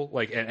cycle,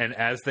 like and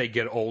as they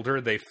get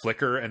older, they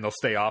flicker and they'll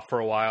stay off for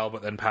a while,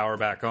 but then power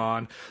back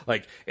on.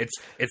 Like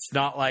it's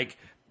not like.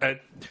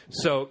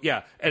 So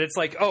yeah, and it's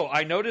like, oh,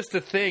 I noticed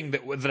a thing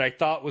that I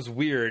thought was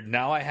weird.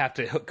 Now I have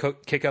to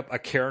kick up a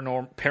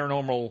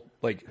paranormal,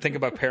 like think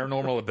about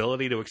paranormal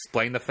ability to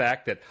explain the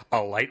fact that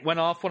a light went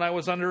off when I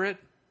was under it.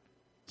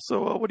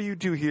 So what do you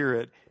do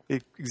here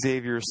at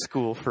Xavier's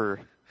School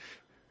for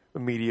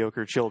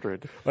Mediocre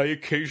Children? I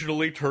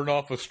occasionally turn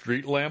off a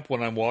street lamp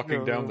when I'm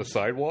walking down the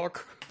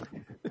sidewalk.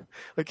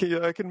 I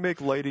can make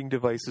lighting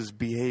devices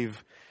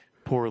behave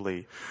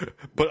poorly,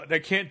 but I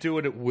can't do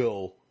it at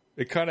will.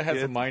 It kind of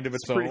has a mind of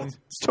its own.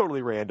 It's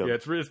totally random. Yeah,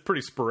 it's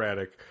pretty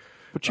sporadic.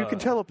 But you can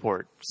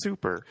teleport.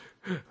 Super.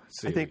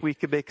 I think we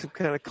could make some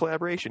kind of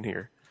collaboration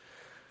here.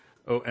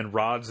 Oh, and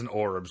rods and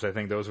orbs. I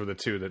think those were the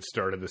two that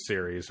started the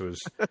series. Was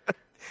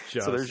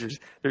just... So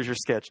there's your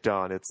sketch,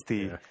 Don. It's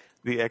the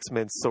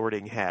X-Men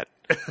sorting hat,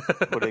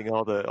 putting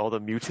all the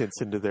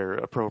mutants into their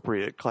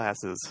appropriate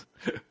classes.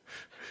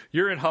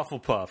 You're in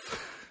Hufflepuff.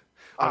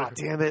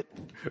 Damn it!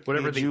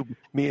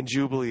 Me and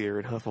Jubilee are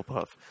in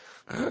Hufflepuff.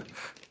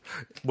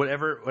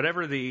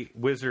 Whatever the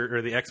wizard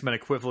or the X-Men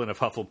equivalent of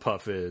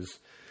Hufflepuff is,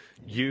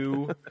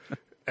 you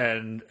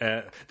and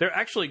they're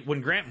actually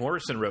when Grant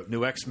Morrison wrote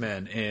New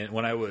X-Men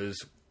when I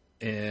was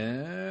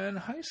in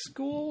high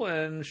school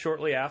and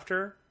shortly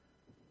after,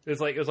 it was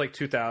like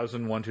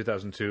 2001,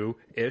 2002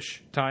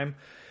 ish time.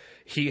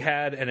 He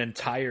had an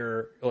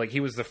entire, he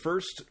was the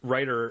first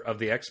writer of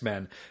the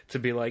X-Men to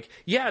be like,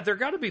 yeah, there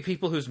got to be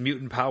people whose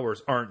mutant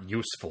powers aren't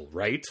useful,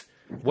 right?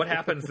 What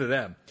happens to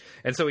them?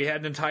 And so he had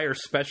an entire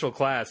special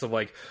class of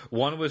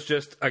one was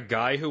just a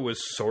guy who was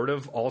sort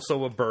of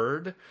also a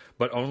bird,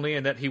 but only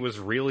in that he was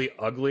really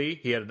ugly.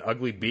 He had an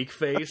ugly beak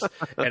face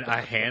and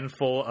a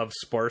handful of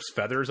sparse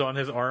feathers on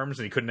his arms,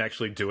 and he couldn't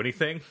actually do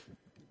anything.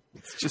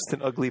 It's just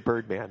an ugly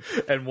bird man.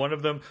 And one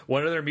of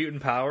their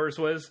mutant powers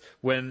was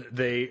when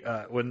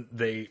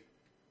the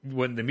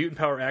mutant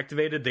power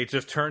activated, they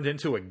just turned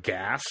into a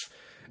gas,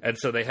 and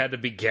so they had to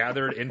be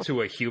gathered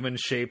into a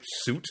human-shaped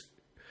suit.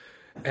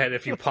 And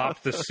if you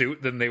popped the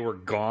suit, then they were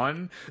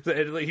gone.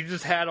 He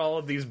just had all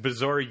of these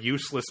bizarre,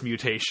 useless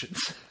mutations.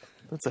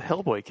 That's a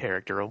Hellboy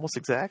character, almost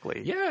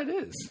exactly. Yeah, it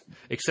is.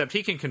 Except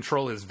he can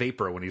control his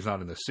vapor when he's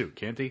not in the suit,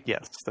 can't he?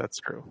 Yes, that's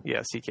true.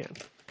 Yes, he can.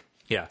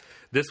 Yeah,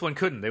 this one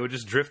couldn't. They would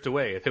just drift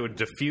away. They would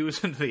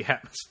diffuse into the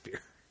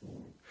atmosphere.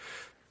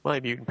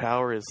 My mutant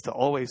power is to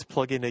always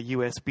plug in a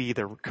USB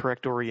the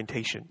correct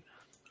orientation.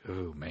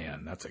 Oh,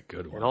 man, that's a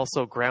good one. And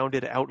also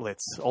grounded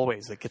outlets,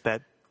 always.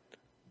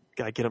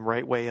 I get them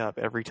right way up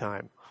every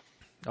time.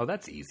 Oh,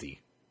 that's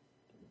easy.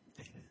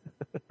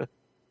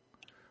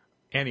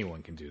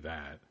 Anyone can do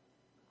that.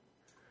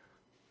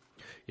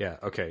 Yeah.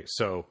 Okay.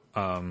 So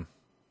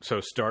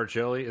star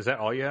jelly. Is that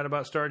all you had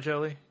about star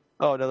jelly?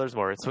 Oh no, there's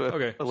more. It's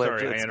Okay.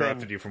 Sorry, I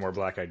interrupted you for more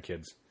Black-Eyed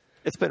Kids.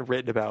 It's been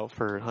written about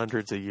for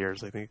hundreds of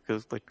years. I think it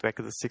goes like back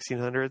to the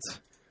 1600s,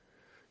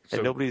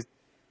 and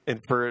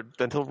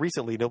until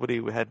recently nobody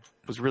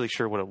was really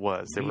sure what it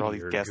was. There were all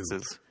these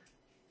guesses,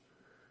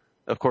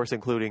 of course,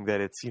 including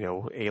that it's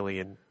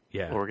alien.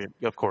 Yeah. Organ.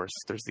 Of course,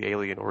 there's the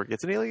alien organ.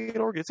 It's an alien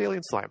organ. It's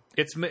alien slime.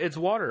 It's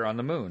water on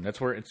the moon.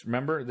 That's where it's.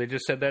 Remember, they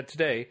just said that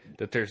today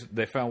that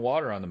they found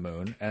water on the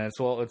moon, and it's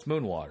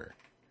moon water.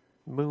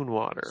 Moon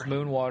water. It's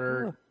moon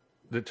water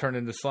that turned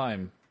into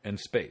slime in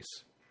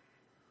space.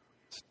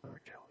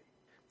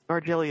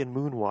 Star jelly and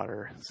moon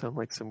water sound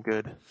like some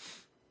good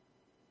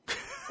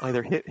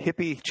either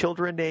hippie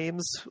children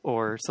names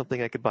or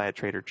something I could buy at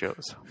Trader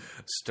Joe's.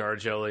 Star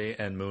jelly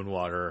and moon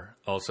water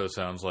also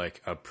sounds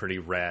like a pretty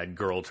rad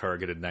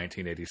girl-targeted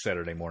 1980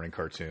 Saturday morning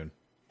cartoon.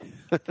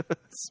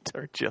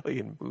 Star jelly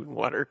and moon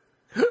water.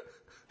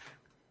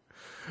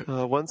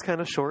 One's kind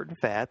of short and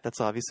fat.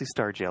 That's obviously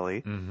star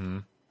jelly. Mm-hmm.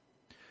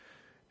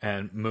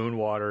 And moon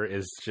water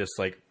is just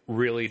like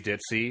really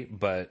ditzy,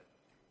 but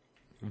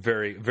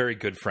very, very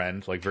good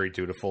friend, like very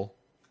dutiful.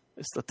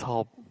 It's a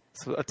tall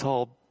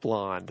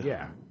blonde.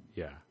 Yeah,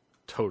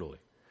 totally.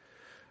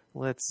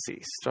 Let's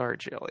see, star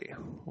jelly.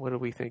 What do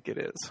we think it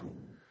is?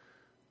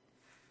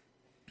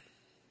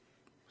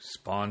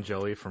 Spawn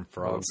jelly from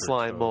frogs.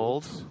 Slime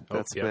mold.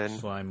 That's been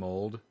slime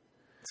mold.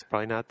 It's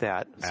probably not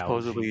that. Algae.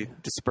 Supposedly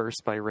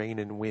dispersed by rain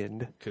and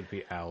wind. Could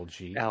be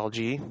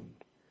algae.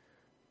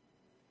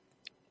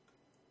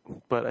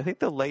 But I think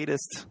the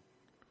latest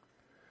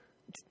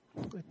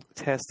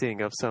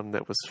testing of some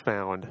that was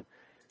found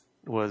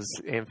was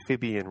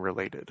amphibian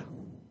related.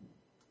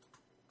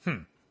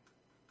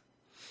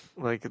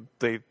 Like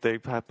they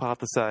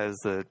hypothesize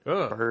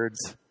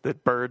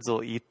that birds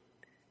will eat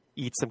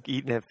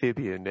an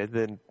amphibian and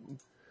then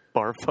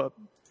barf up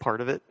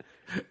part of it,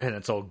 and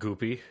it's all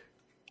goopy.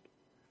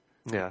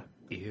 Yeah.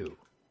 Ew.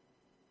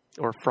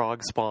 Or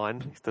frog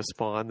spawn, the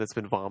spawn that's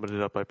been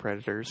vomited up by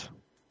predators.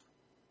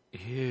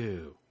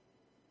 Ew.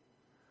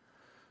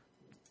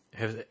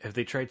 Have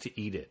they tried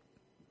to eat it?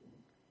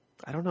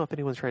 I don't know if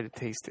anyone's tried to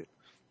taste it.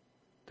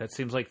 That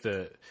seems like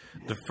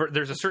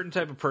there's a certain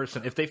type of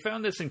person. If they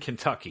found this in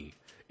Kentucky,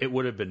 it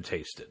would have been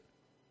tasted.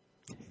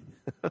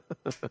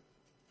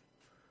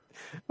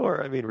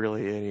 Or, I mean,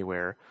 really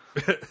anywhere.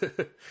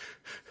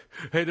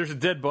 Hey, there's a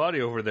dead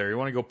body over there. You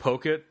want to go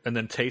poke it and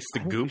then taste the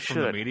goop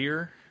from the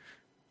meteor?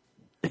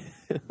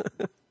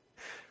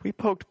 We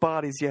poked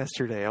bodies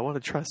yesterday. I want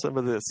to try some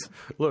of this.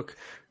 Look,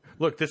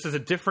 this is a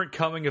different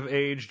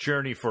coming-of-age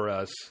journey for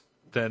us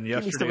than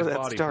yesterday's some of that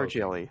body star poking.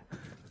 jelly.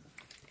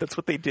 That's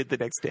what they did the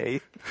next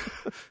day.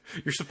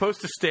 You're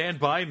supposed to stand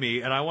by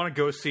me, and I want to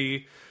go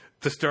see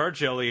the star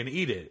jelly and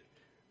eat it.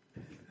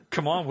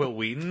 Come on, Will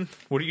Wheaton.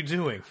 What are you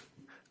doing?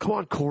 Come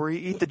on, Corey.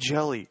 Eat the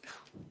jelly.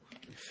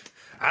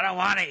 I don't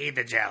want to eat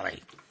the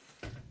jelly.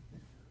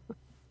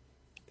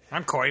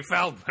 I'm Corey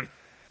Feldman.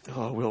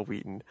 Oh, Will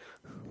Wheaton.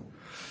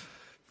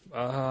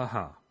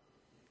 Uh-huh.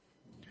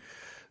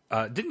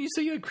 Didn't you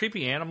say you had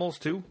creepy animals,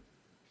 too?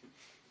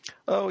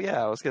 Oh,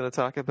 yeah. I was going to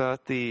talk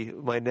about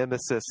my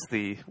nemesis,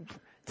 the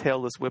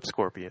tailless whip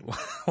scorpion.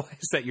 Why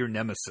is that your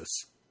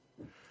nemesis?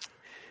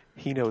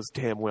 He knows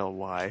damn well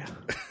why.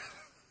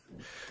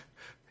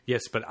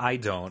 Yes, but I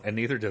don't, and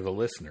neither do the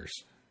listeners.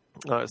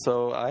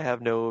 So I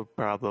have no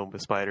problem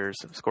with spiders,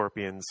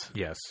 scorpions,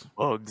 Yes.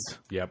 bugs,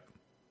 Yep.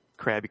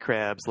 crabby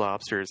crabs,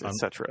 lobsters,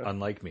 etc.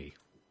 Unlike me.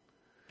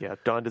 Yeah,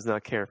 Don does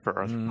not care for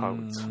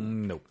arthropods.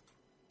 Nope.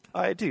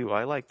 I do.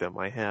 I like them.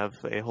 I have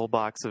a whole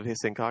box of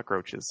hissing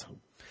cockroaches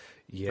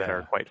that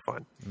are quite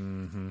fun.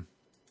 Mm-hmm.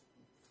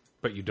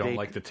 But you don't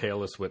like the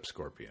tailless whip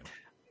scorpion.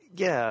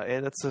 Yeah,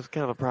 and that's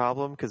kind of a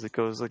problem because it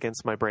goes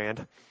against my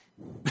brand.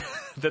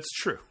 That's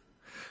true.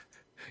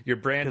 Your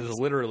brand is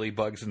literally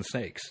bugs and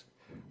snakes.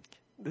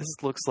 This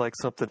looks like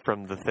something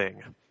from The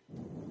Thing.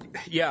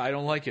 Yeah, I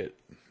don't like it.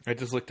 I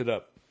just looked it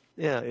up.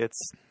 Yeah,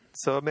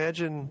 so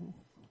imagine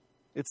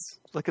it's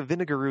like a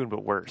vinegaroon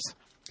but worse.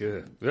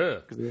 Ugh.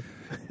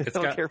 I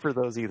don't care for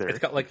those either. It's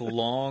got like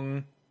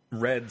long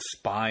red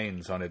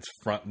spines on its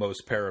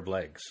frontmost pair of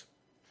legs,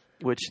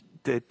 which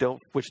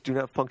do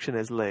not function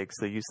as legs.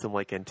 They use them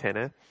like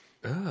antenna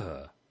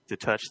to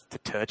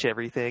touch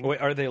everything.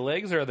 Wait, are they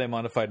legs or are they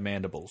modified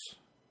mandibles?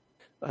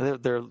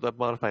 They're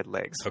modified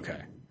legs.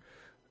 Okay.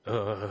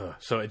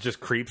 So it just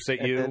creeps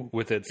at you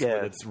with its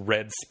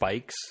red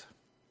spikes,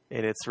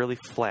 and it's really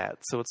flat.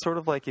 So it's sort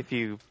of like if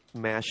you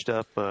mashed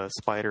up a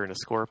spider and a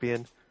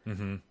scorpion,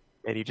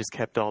 and you just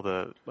kept all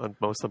the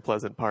most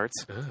unpleasant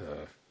parts.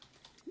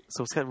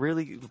 So it's got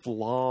really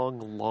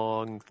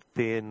long,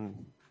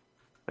 thin,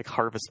 like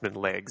harvestman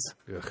legs.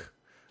 Ugh.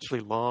 Actually,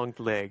 long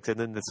legs, and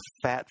then this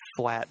fat,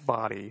 flat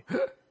body.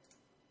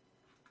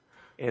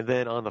 And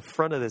then on the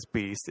front of this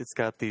beast, it's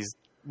got these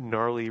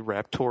gnarly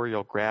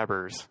raptorial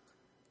grabbers.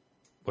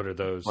 What are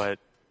those? But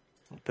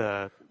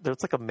there's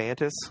like a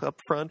mantis up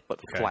front, but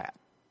flat.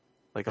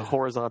 Like a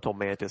horizontal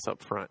mantis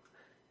up front.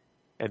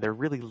 and they're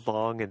really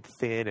long and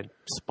thin and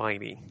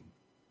spiny.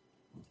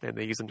 And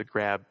they use them to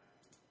grab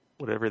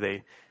whatever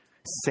they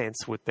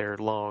sense with their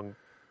long,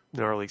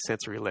 gnarly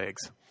sensory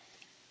legs.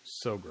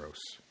 So gross.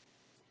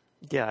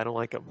 Yeah, I don't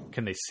like them.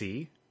 Can they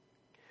see?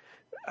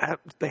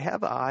 They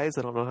have eyes.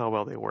 I don't know how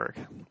well they work.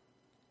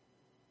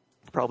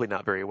 Probably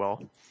not very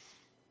well.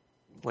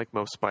 Like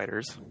most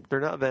spiders. They're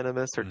not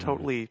venomous. They're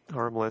totally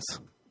harmless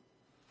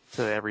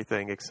to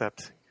everything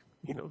except,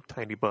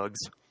 tiny bugs.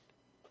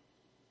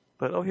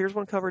 But, here's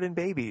one covered in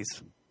babies.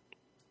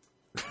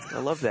 I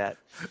love that.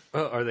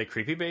 Are they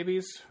creepy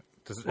babies?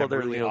 Does it have they're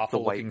really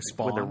awful looking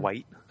spawn? When they're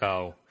white.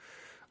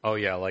 Oh,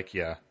 yeah,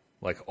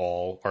 like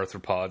all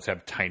arthropods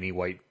have tiny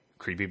white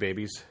creepy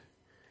babies.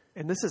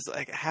 And this is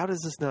how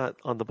does this not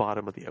on the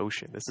bottom of the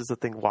ocean? This is a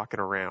thing walking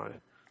around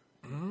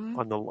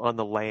on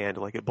the land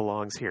like it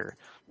belongs here.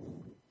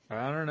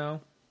 I don't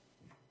know.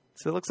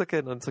 So it looks like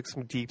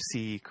some deep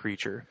sea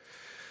creature.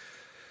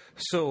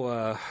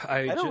 So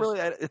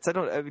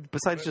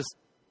besides just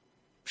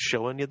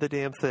showing you the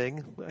damn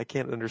thing, I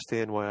can't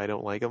understand why I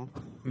don't like them.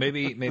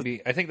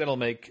 Maybe I think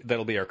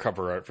that'll be our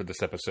cover art for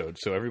this episode,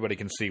 so everybody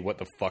can see what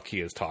the fuck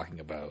he is talking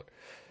about.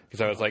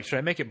 Because I was like, should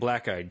I make it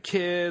Black-Eyed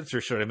Kids, or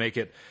should I make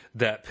it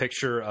that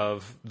picture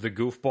of the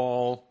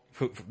goofball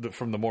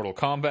from the Mortal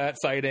Kombat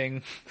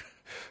sighting?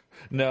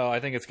 No,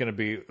 I think it's going to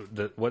be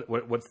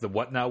what's the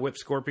what now whip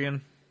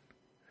scorpion?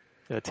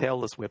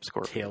 Tailless whip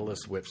scorpion.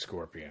 Tailless whip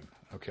scorpion.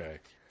 Okay.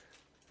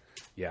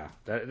 Yeah.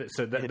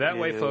 That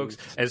way, folks,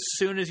 as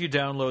soon as you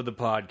download the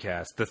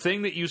podcast, the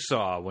thing that you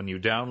saw when you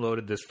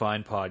downloaded this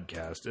fine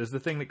podcast is the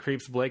thing that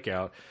creeps Blake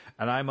out.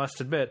 And I must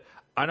admit,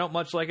 I don't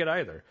much like it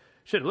either.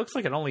 Shit, it looks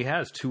like it only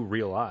has 2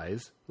 real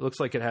eyes. It looks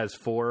like it has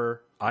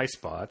 4 eye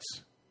spots.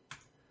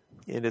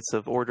 And it's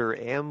of order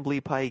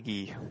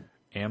Amblypygi.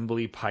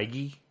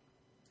 Amblypygi?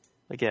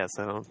 I guess.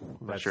 I'm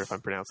not sure if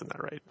I'm pronouncing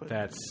that right. But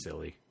that's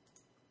silly.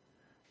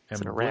 It's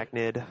an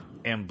arachnid.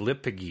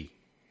 Amblypygi.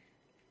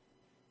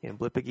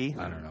 Amblypygi?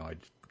 I don't know.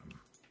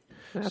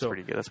 That's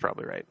pretty good. That's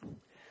probably right.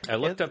 I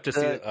looked up to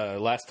see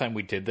last time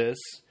we did this.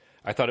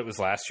 I thought it was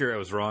last year. I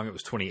was wrong. It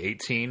was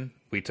 2018.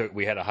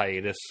 We had a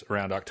hiatus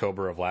around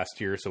October of last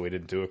year, so we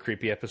didn't do a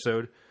creepy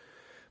episode.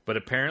 But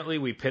apparently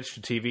we pitched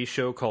a TV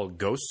show called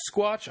Ghost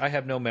Squatch. I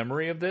have no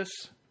memory of this.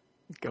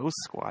 Ghost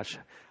Squatch?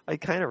 I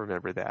kind of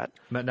remember that.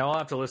 But now I'll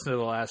have to listen to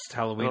the last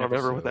Halloween episode. I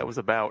don't remember what that was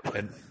about.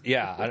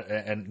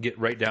 And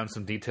write down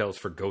some details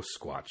for Ghost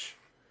Squatch.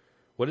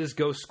 What is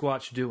Ghost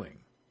Squatch doing?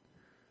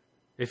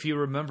 If you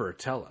remember,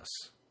 tell us.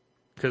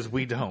 Because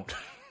we don't.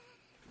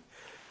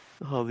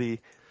 Oh,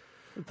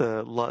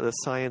 the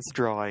science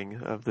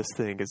drawing of this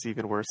thing is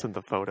even worse than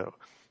the photo.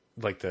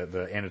 Like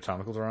the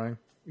anatomical drawing?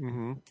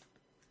 Mm-hmm.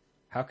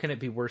 How can it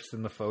be worse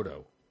than the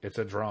photo? It's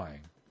a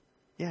drawing.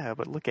 Yeah,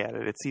 but look at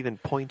it. It's even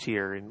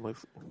pointier and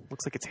looks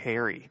like it's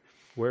hairy.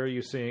 Where are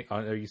you seeing?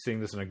 Are you seeing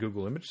this in a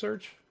Google image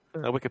search?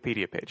 A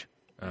Wikipedia page.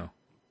 Oh.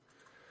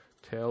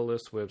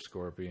 Tailless whip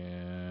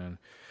scorpion.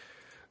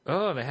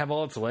 Oh, they have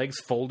all its legs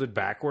folded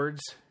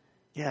backwards?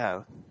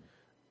 Yeah.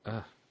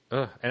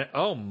 And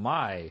oh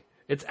my.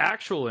 Its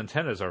actual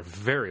antennas are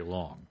very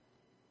long.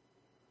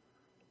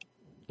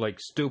 Like,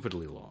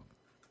 stupidly long.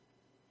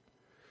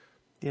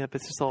 Yeah, but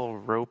it's just all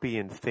ropey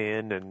and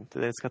thin, and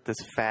then it's got this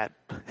fat,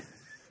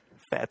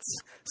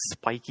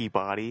 spiky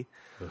body.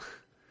 Ugh.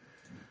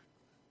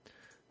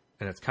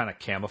 And it's kind of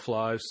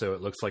camouflaged, so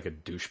it looks like a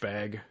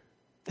douchebag.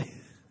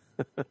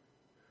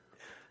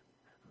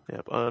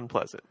 Yep,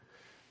 unpleasant.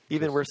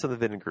 Even worse than the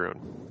Vinegaroon.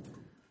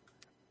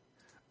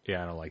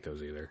 Yeah, I don't like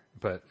those either.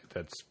 But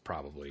that's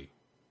probably...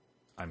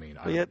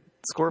 But yet,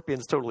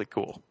 Scorpion's totally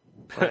cool.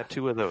 I have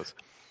 2 of those.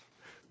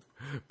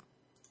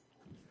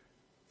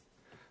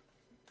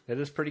 It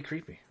is pretty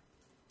creepy.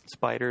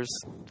 Spiders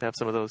have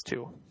some of those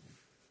too.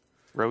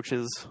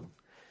 Roaches,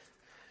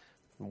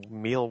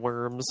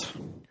 mealworms.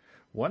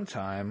 One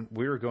time,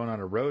 we were going on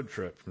a road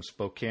trip from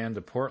Spokane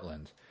to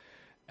Portland,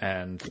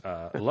 and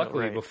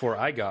luckily, Right. before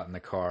I got in the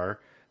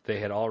car, they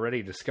had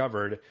already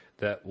discovered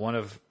that one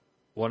of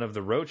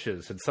the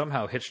roaches had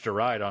somehow hitched a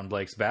ride on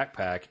Blake's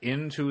backpack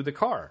into the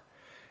car,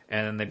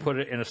 and they put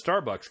it in a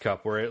Starbucks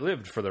cup where it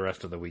lived for the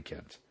rest of the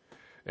weekend,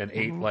 and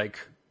ate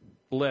like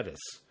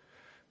lettuce.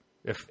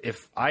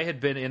 If I had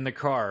been in the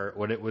car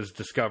when it was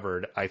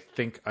discovered, I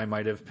think I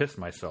might have pissed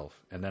myself,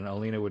 and then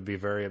Alina would be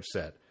very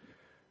upset.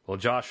 Well,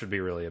 Josh would be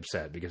really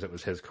upset because it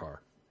was his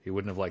car. He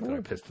wouldn't have liked that I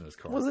pissed in his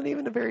car. It wasn't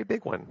even a very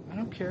big one. I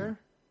don't care.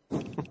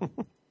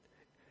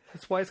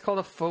 That's why it's called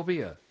a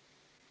phobia.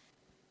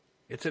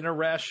 It's an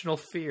irrational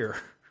fear.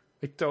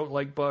 I don't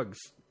like bugs.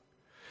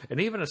 And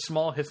even a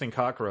small hissing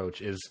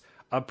cockroach is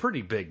a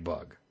pretty big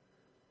bug.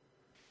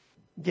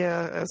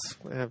 Yeah,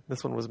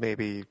 this one was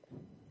maybe...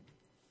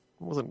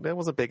 It wasn't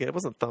big. It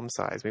wasn't thumb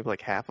size. Maybe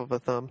like half of a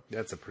thumb.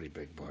 That's a pretty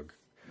big bug.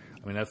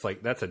 I mean,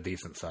 that's a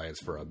decent size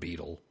for a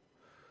beetle.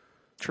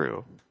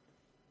 True.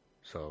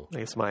 So I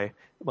guess my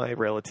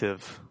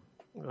relative,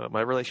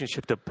 my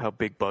relationship to how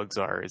big bugs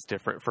are is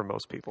different for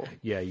most people.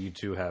 Yeah, you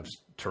do have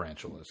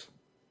tarantulas.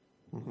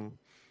 Mm-hmm.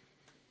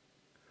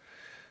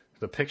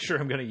 The picture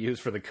I'm going to use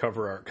for the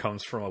cover art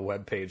comes from a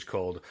webpage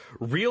called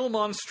Real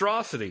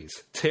Monstrosities,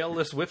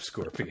 Tailless Whip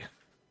Scorpion.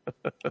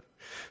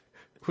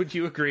 Would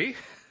you agree?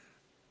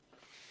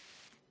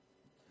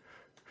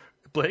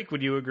 Blake,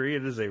 would you agree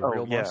it is a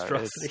real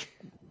monstrosity?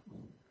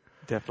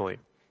 Definitely.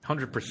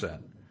 100%.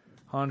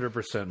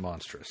 100%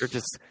 monstrous. They're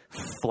just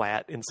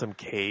flat in some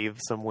cave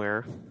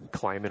somewhere,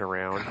 climbing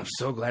around. I'm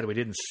so glad we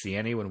didn't see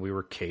any when we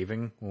were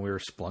caving, when we were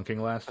splunking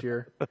last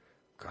year.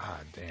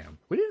 God damn.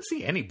 We didn't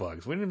see any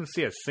bugs. We didn't even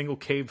see a single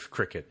cave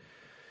cricket.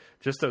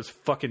 Just those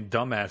fucking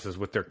dumbasses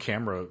with their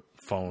camera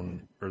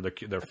phone or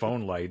their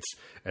phone lights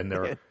and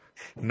their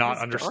not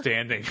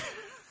understanding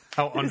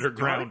how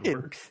underground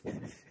works.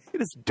 It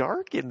is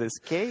dark in this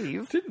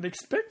cave. Didn't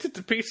expect it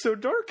to be so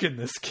dark in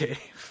this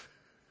cave.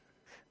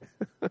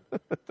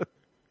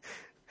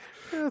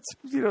 That's,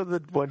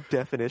 the one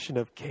definition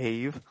of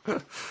cave.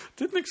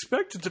 Didn't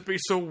expect it to be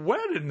so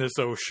wet in this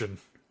ocean.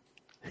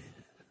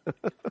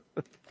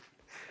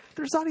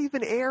 There's not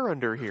even air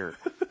under here.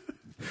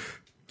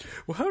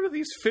 Well, how do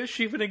these fish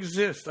even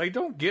exist? I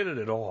don't get it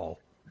at all.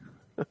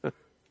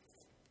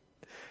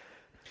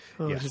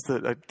 Just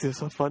a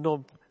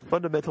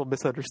fundamental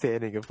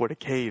misunderstanding of what a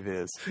cave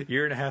is. A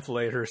year and a half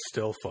later,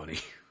 still funny.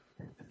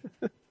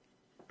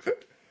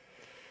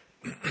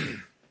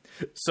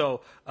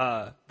 So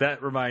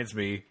that reminds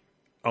me,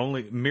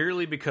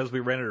 merely because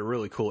we rented a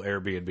really cool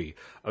Airbnb.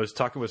 I was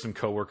talking with some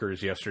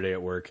coworkers yesterday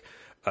at work.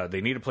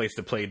 They need a place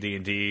to play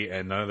D&D,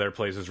 and none of their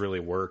places really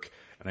work.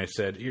 And I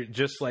said,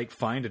 just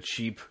find a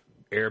cheap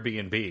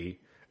Airbnb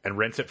and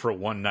rent it for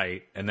one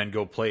night, and then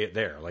go play it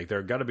there.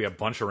 There got to be a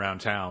bunch around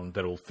town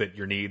that'll fit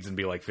your needs and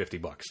be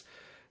 $50.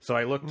 So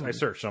I looked, I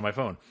searched on my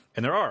phone,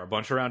 and there are a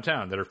bunch around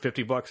town that are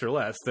 $50 or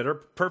less that are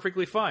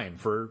perfectly fine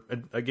for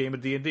a game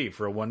of D&D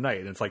for a one night,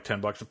 and it's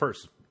 $10 a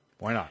person.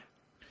 Why not?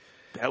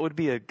 That would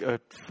be a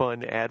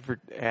fun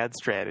ad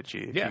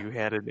strategy if you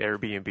had an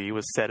Airbnb,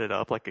 was set it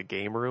up like a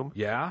game room.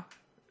 Yeah.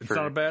 It's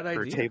not a bad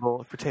idea.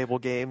 For table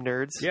game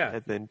nerds. Yeah.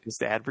 And then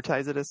just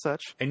advertise it as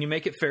such. And you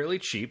make it fairly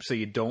cheap so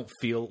you don't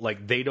feel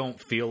like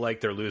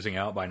they're losing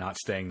out by not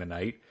staying the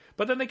night.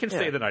 But then they can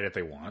stay the night if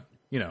they want,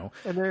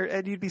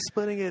 And you'd be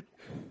splitting it,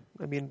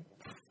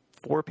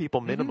 4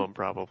 people minimum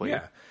probably.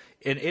 Yeah.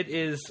 And it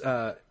is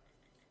the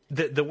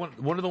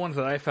one of the ones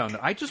that I found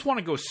that I just want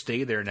to go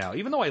stay there now.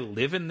 Even though I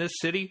live in this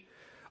city,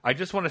 I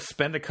just want to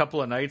spend a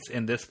couple of nights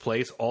in this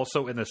place,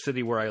 also in the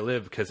city where I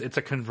live, because it's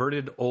a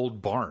converted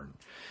old barn.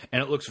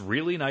 And it looks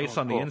really nice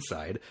on the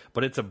inside,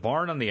 but it's a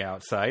barn on the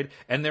outside,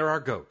 and there are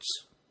goats.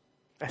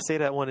 I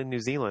stayed at one in New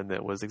Zealand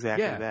that was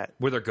exactly that.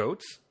 Were there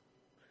goats?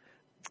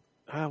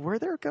 Were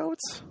there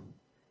goats?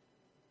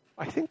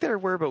 I think there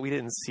were, but we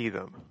didn't see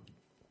them.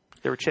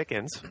 There were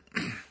chickens.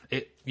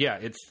 I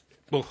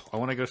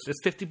want to go.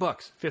 It's $50.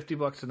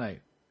 $50 a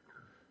night.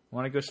 I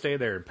want to go stay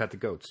there and pet the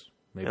goats.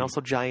 Maybe, and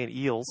also giant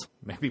eels.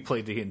 Maybe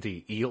play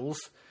D&D. Eels?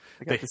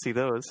 I got to see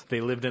those.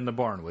 They lived in the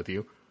barn with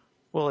you.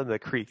 Well, in the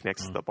creek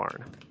next to the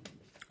barn.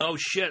 Oh,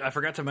 shit. I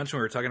forgot to mention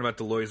we were talking about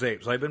Deloy's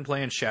Apes. I've been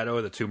playing Shadow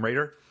of the Tomb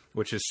Raider,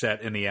 which is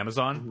set in the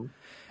Amazon. Mm-hmm.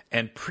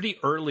 And pretty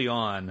early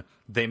on,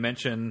 they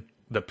mention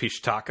the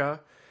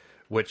Pishtaka,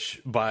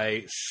 which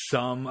by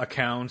some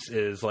accounts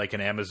is like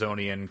an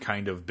Amazonian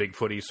kind of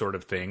Bigfooty sort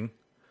of thing.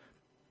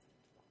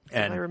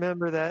 And I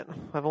remember that.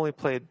 I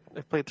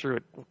played through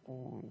it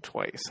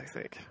twice, I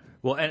think.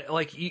 Well, and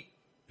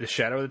the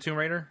Shadow of the Tomb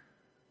Raider?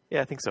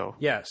 Yeah, I think so.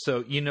 Yeah,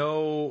 so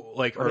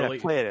early...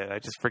 I've played it, I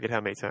just forget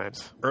how many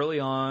times. Early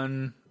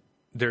on,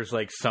 there's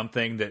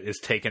something that is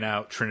taken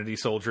out Trinity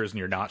soldiers and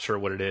you're not sure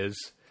what it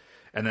is.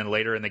 And then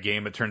later in the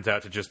game, it turns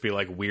out to just be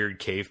weird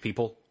cave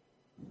people.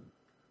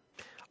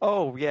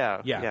 Oh,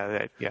 yeah.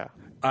 Yeah. Yeah.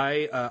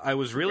 I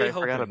was really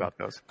hoping... I forgot about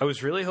those. I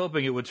was really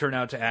hoping it would turn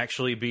out to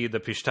actually be the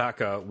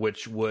Pishtaka,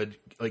 which would,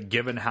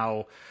 given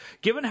how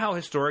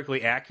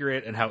historically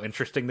accurate and how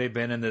interesting they've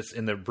been in the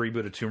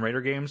reboot of Tomb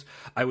Raider games,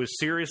 I was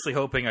seriously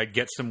hoping I'd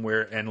get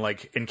somewhere and,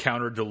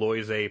 encounter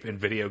Deloy's ape in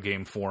video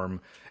game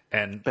form.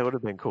 And that would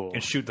have been cool.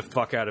 And shoot the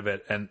fuck out of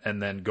it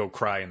and then go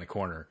cry in the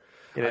corner.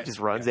 And it just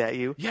runs at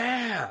you?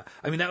 Yeah.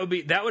 I mean, that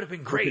would have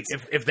been great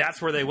if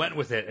that's where they went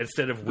with it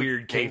instead of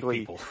weird cave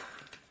people.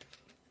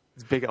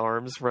 Big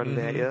arms running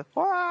at you.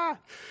 Ah!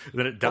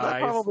 Then it dies. Well,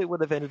 that probably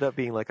would have ended up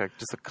being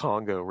just a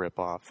Congo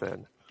ripoff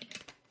then.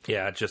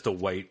 Yeah, just a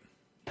white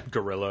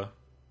gorilla.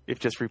 If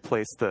just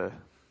replaced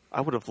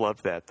I would have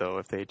loved that though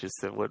if they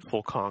just went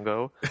full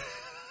Congo.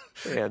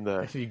 And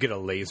you get a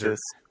laser.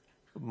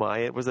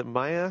 Maya, was it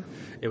Maya?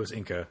 It was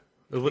Inca.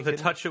 With a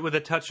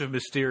touch of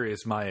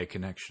mysterious Maya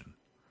connection.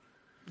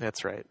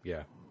 That's right.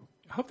 Yeah.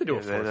 I hope they do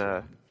a fourth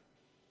one.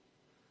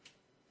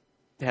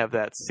 Have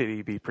that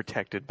city be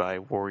protected by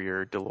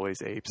warrior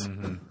Deloy's apes.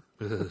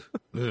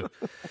 Mm-hmm.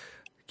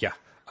 Yeah.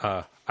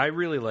 I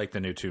really like the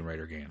new Tomb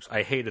Raider games.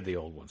 I hated the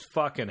old ones.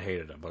 Fucking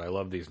hated them, but I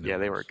love these new ones. Yeah,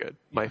 they were good.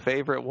 My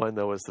favorite one,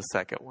 though, was the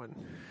second one.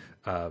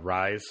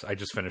 Rise. I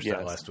just finished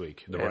that last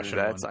week. The Russian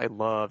one. I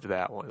loved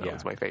that one. That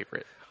was my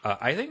favorite.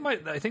 I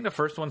think the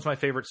first one's my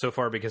favorite so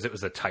far because it was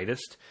the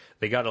tightest.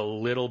 They got a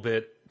little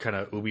bit kind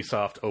of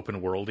Ubisoft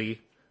open worldy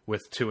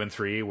with 2 and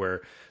 3,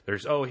 where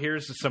there's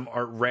here's some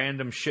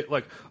random shit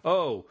like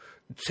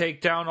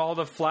take down all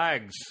the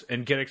flags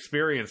and get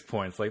experience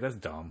points. Like, that's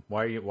dumb.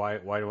 Why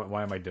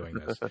am I doing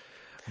this?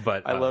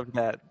 But I loved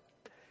that.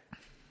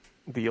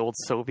 The old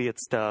Soviet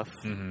stuff.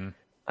 Mm-hmm.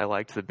 I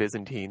liked the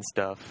Byzantine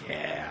stuff.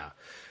 Yeah.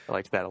 I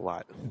liked that a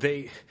lot.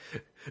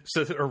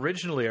 So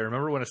originally, I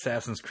remember when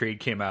Assassin's Creed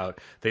came out,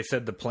 they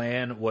said the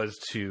plan was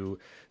to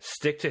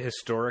stick to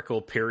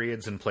historical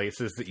periods and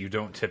places that you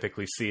don't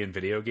typically see in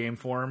video game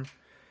form.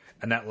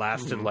 And that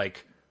lasted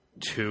like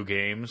 2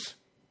 games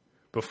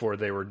before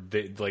they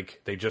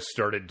just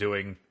started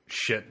doing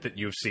shit that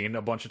you've seen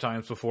a bunch of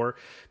times before.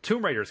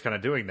 Tomb Raider's kind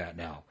of doing that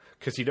now,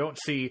 because you don't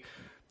see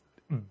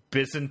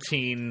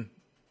Byzantine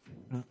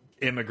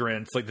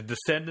immigrants, like the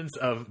descendants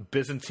of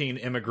Byzantine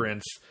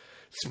immigrants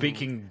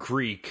speaking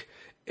Greek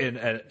in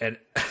an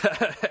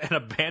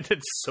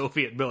abandoned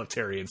Soviet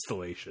military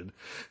installation.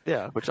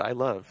 Yeah, which I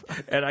love.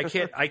 And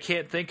I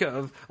can't think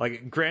of,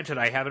 like, granted,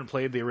 I haven't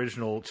played the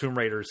original Tomb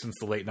Raider since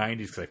the late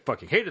 90s because I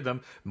fucking hated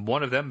them.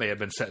 One of them may have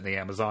been set in the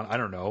Amazon. I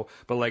don't know.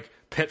 But, like,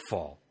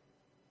 Pitfall.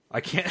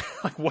 I can't,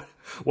 like,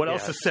 what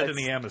else is set in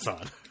the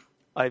Amazon?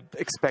 I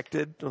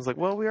expected. I was like,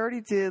 well, we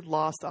already did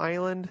Lost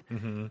Island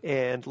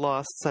and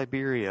Lost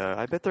Siberia.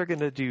 I bet they're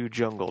going to do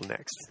Jungle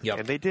next. Yep.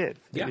 And they did.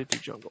 They did do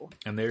Jungle.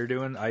 And they're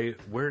doing,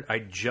 where did I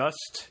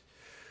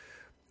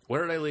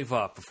leave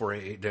off before I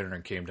ate dinner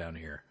and came down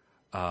here?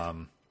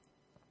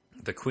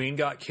 The Queen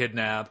got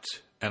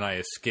kidnapped and I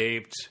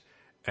escaped,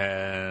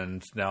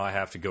 and now I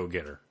have to go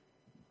get her.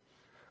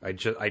 I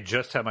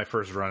just had my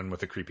first run with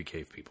the creepy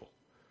cave people.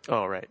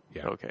 Oh, right.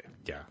 Yeah. Okay.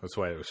 Yeah, that's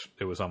why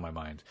it was on my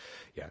mind.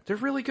 Yeah, they're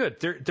really good.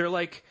 They're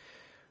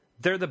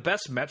the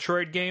best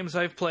Metroid games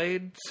I've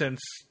played since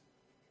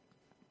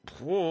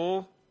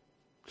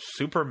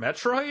Super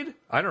Metroid?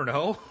 I don't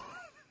know.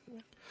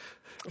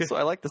 So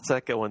I like the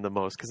second one the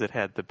most because it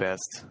had the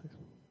best,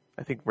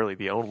 I think really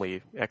the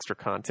only extra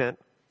content,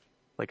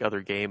 like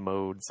other game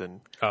modes, and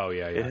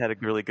it had a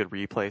really good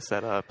replay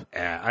setup.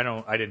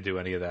 Yeah, I didn't do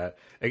any of that.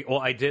 Well,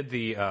 I did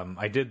the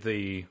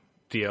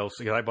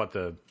DLC.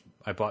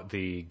 I bought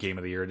the Game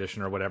of the Year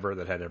edition or whatever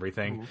that had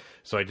everything. Mm-hmm.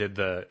 So I did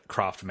the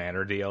Croft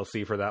Manor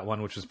DLC for that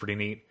one, which was pretty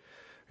neat.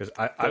 Because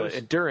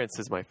Endurance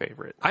is my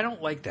favorite. I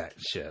don't like that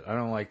shit. I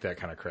don't like that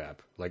kind of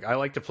crap. Like, I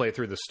like to play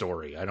through the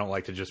story. I don't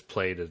like to just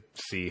play to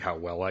see how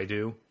well I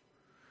do.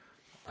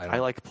 I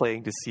like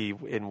playing to see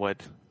in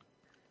what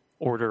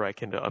order I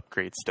can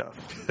upgrade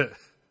stuff.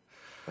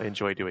 I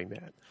enjoy doing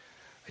that.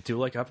 I do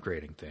like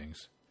upgrading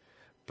things.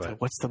 But so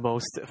what's the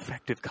most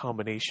effective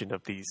combination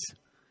of these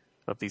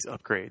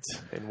upgrades?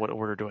 In what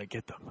order do I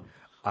get them?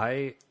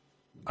 I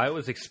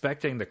was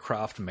expecting the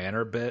Croft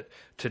Manor bit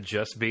to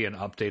just be an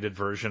updated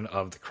version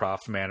of the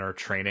Croft Manor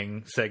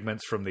training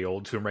segments from the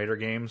old Tomb Raider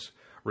games,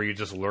 where you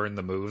just learn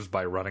the moves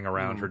by running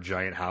around her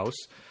giant house.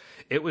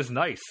 It was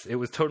nice. It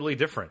was totally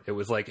different. It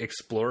was like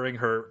exploring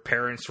her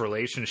parents'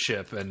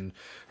 relationship and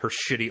her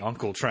shitty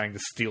uncle trying to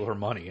steal her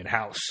money and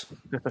house.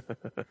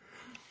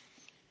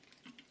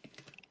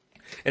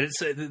 And it's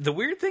the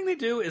weird thing they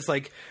do is,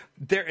 like,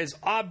 there is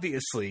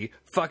obviously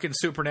fucking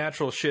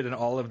supernatural shit in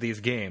all of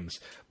these games,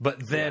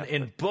 but then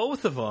in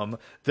both of them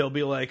they'll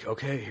be like,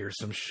 okay, here's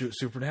some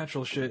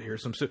supernatural shit.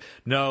 Here's some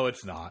no,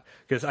 it's not,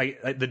 because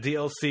the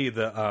DLC,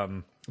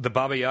 the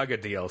Baba Yaga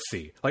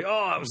DLC, like,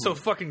 oh, it was so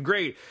fucking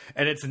great,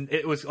 and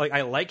it was like,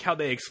 I like how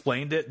they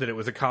explained it, that it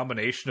was a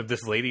combination of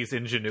this lady's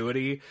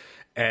ingenuity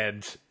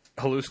and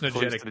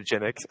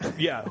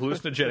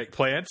hallucinogenic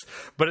plants,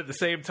 but at the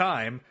same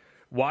time,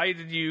 why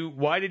did you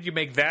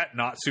make that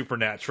not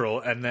supernatural?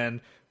 And then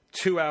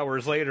 2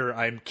 hours later,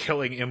 I'm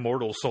killing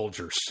immortal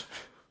soldiers.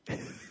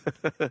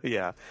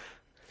 Yeah.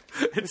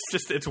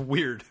 It's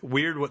weird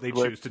what they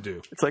choose to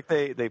do. It's like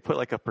they put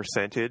like a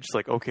percentage,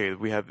 like, okay,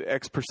 we have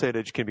X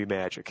percentage can be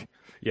magic.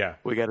 Yeah.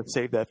 We got to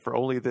save that for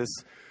only this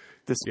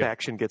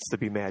faction gets to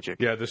be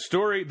magic. Yeah,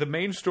 the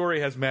main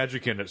story has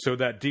magic in it, so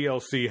that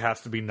DLC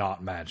has to be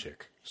not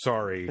magic.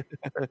 Sorry.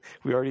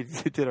 We already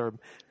did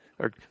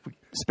we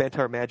spent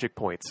our magic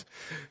points.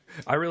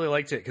 I really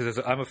liked it because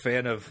I'm a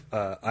fan of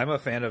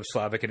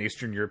Slavic and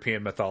Eastern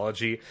European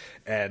mythology,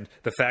 and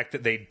the fact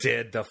that they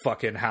did the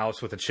fucking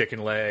house with the chicken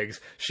legs,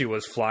 she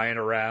was flying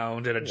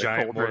around in a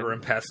giant mortar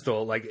and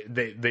pestle, like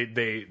they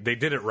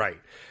did it right.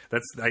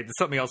 That's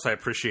something else I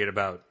appreciate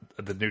about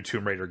the new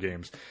Tomb Raider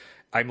games.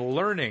 I'm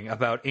learning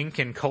about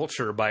Incan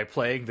culture by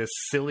playing this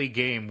silly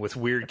game with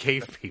weird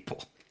cave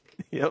people.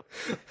 Yep.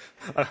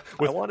 I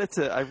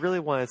really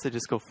wanted to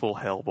just go full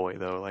Hellboy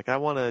though. Like, I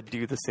want to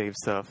do the same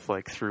stuff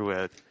like through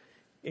a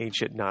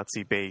ancient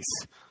Nazi base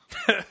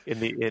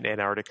in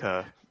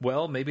Antarctica.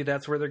 Well, maybe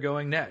that's where they're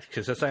going next,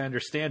 because as I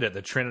understand it,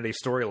 the Trinity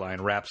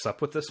storyline wraps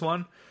up with this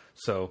one,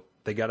 so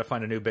they got to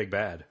find a new big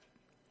bad.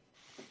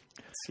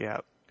 Yeah.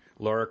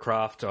 Lara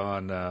Croft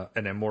on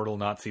an immortal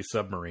Nazi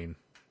submarine.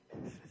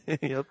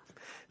 Yep.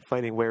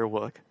 Fighting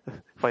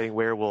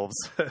werewolves.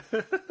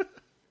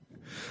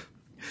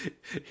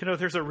 You know,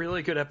 there's a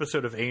really good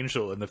episode of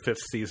Angel in the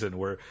 5th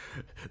season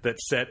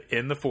that's set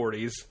in the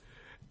 40s,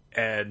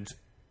 and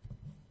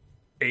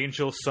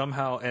Angel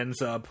somehow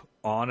ends up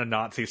on a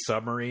Nazi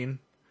submarine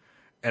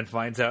and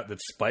finds out that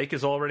Spike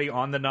is already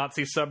on the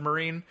Nazi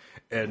submarine,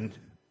 and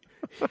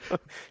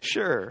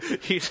Sure.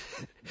 he's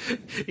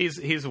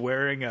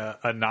wearing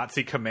a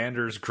Nazi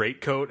commander's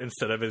greatcoat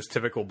instead of his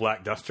typical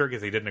black duster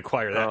because he didn't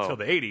acquire that until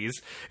the 80s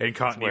in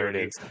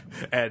continuity.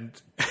 And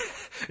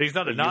he's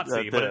not a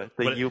Nazi, but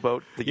the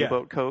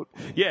U-boat coat.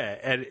 Yeah,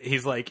 and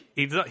he's like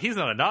he's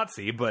not a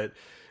Nazi, but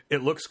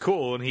it looks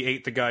cool, and he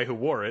ate the guy who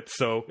wore it,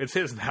 so it's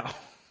his now.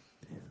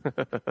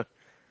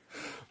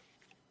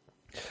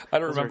 I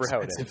don't remember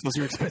how it is. Those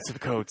are expensive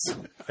coats.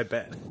 I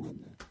bet.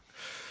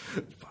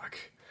 Fuck.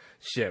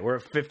 Shit, we're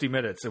at 50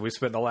 minutes, and we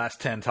spent the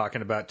last 10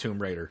 talking about Tomb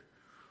Raider.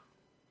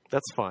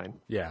 That's fine.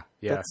 Yeah.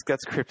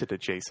 That's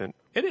cryptid-adjacent.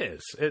 It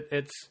is.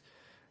 It's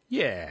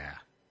yeah.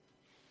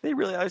 They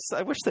really.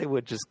 I wish they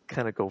would just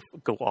kind of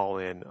go all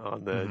in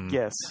on the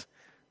yes.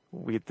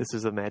 This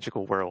is a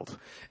magical world,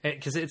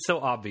 because it so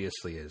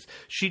obviously is.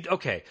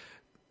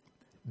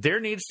 There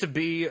needs to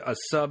be a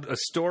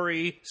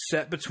story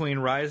set between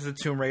Rise of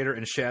the Tomb Raider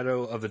and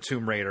Shadow of the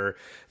Tomb Raider.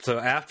 So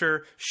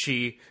after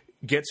she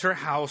gets her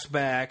house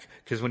back,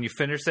 because when you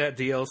finish that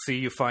DLC,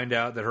 you find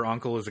out that her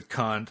uncle is a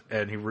cunt,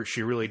 and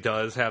she really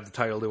does have the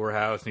title to her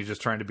house, and he's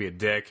just trying to be a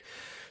dick.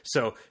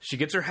 So she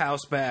gets her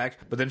house back,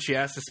 but then she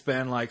has to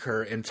spend like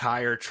her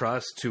entire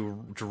trust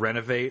to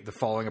renovate the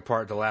falling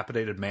apart,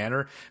 dilapidated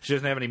manor. She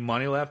doesn't have any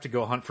money left to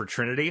go hunt for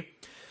Trinity.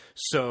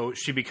 So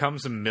she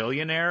becomes a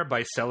millionaire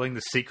by selling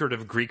the secret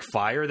of Greek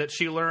fire that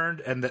she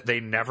learned and that they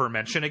never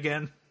mention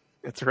again.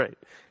 That's right.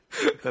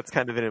 That's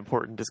kind of an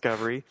important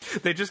discovery.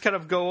 They just kind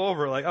of go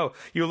over like, oh,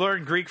 you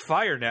learn Greek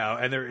fire now,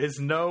 and there is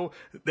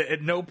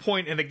at no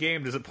point in the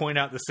game does it point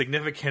out the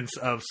significance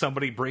of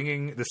somebody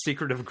bringing the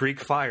secret of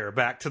Greek fire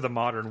back to the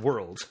modern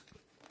world.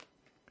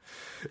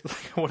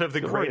 Like one of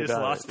the greatest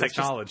lost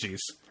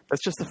technologies.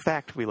 That's just a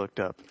fact we looked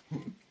up.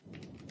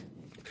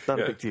 Not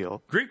a big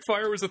deal. Greek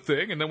fire was a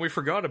thing, and then we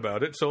forgot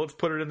about it, so let's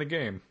put it in the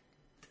game.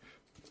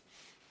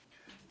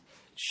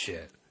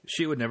 Shit.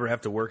 She would never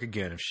have to work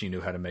again if she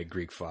knew how to make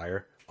Greek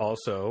fire.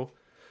 Also,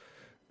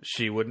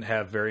 she wouldn't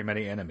have very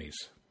many enemies.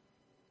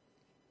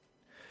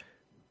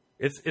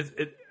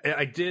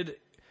 I did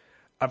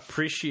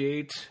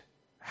appreciate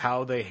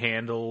how they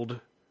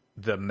handled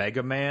the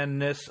Mega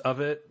Man-ness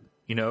of it,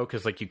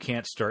 because like you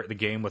can't start the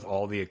game with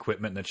all the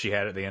equipment that she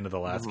had at the end of the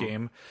last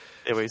game.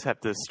 They always have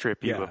to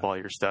strip you of all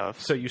your stuff.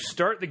 So you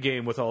start the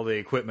game with all the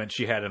equipment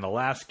she had in the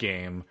last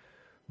game,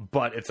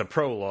 but it's a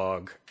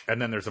prologue,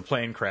 and then there's a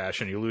plane crash,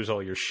 and you lose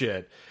all your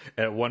shit.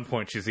 And at one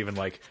point, she's even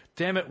like,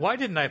 damn it, why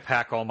didn't I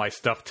pack all my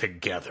stuff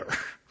together?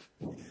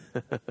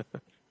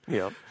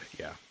 Yep.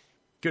 Yeah.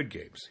 Good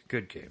games.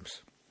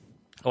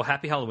 Well,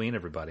 happy Halloween,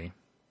 everybody.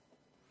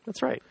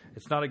 That's right.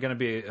 it's not going to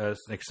be an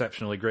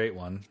exceptionally great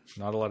one.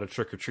 Not a lot of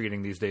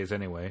trick-or-treating these days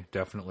anyway.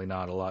 Definitely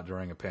not a lot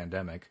during a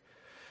pandemic.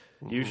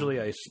 Usually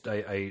I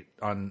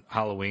on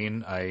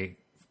Halloween, I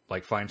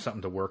like find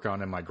something to work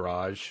on in my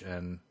garage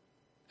and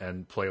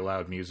play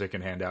loud music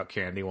and hand out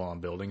candy while I'm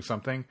building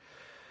something.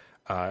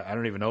 I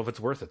don't even know if it's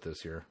worth it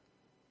this year.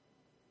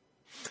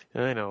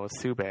 I know,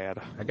 it's too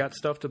bad. I got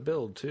stuff to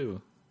build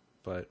too,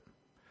 but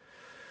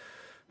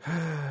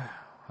I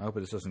hope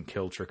this doesn't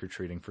kill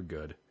trick-or-treating for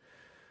good.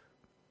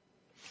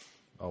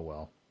 Oh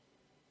well.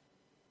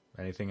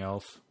 Anything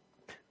else?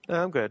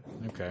 No, I'm good.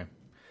 Okay.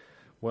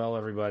 Well,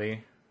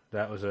 everybody,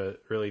 that was a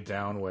really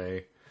down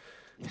way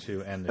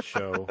to end the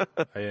show.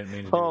 I didn't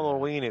mean to do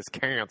Halloween is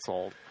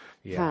canceled.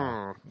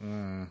 Yeah.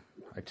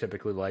 I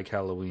typically like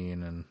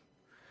Halloween and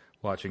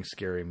watching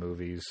scary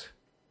movies.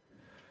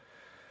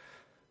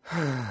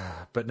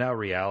 But now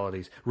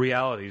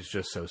reality's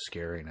just so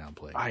scary now,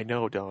 Blake. I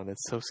know, Don.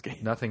 It's so scary.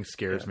 Nothing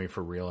scares me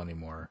for real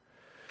anymore.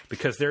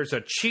 Because there's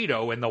a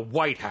Cheeto in the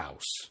White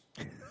House.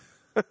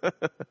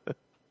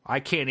 I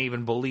can't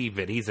even believe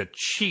it. He's a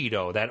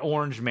Cheeto. That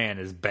orange man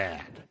is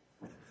bad.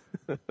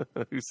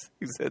 Who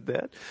said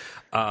that?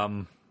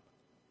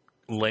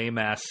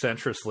 Lame-ass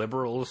centrist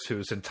liberals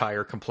whose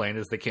entire complaint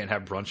is they can't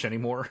have brunch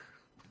anymore.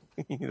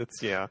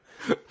 Yeah.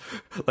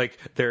 Like,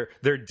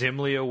 they're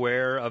dimly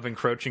aware of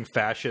encroaching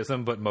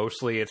fascism, but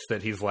mostly it's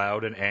that he's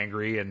loud and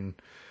angry, and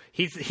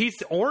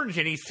he's orange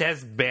and he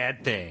says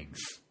bad things.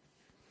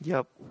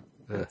 Yep.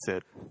 That's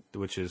it.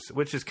 Which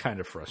is kind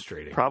of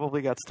frustrating.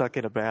 Probably got stuck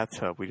in a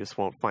bathtub. We just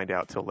won't find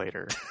out till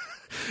later.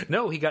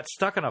 No, he got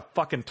stuck in a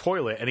fucking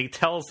toilet, and he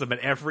tells them in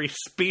every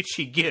speech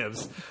he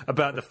gives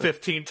about the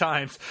 15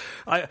 times.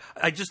 I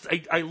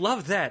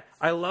love that.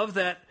 I love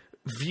that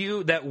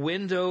view, that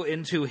window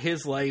into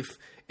his life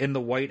in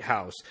the White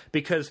House,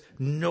 because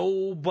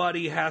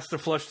nobody has to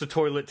flush the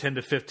toilet 10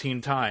 to 15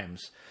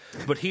 times.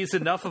 But he's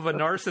enough of a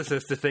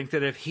narcissist to think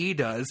that if he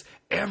does,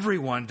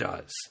 everyone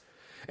does.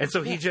 And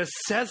so he just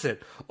says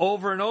it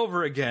over and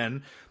over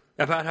again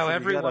about how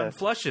everyone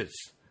flushes.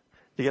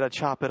 You got to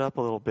chop it up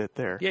a little bit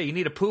there. Yeah, you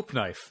need a poop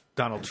knife,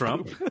 Donald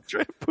Trump. That's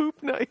right, poop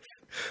knife.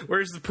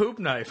 Where's the poop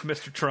knife,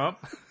 Mr.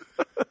 Trump?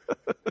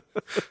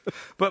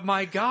 But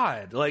my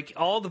God, like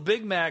all the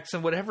Big Macs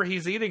and whatever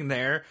he's eating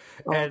there.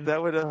 And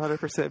that would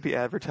 100% be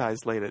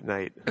advertised late at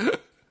night.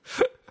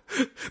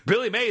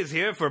 Billy Mays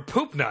here for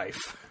Poop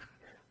Knife.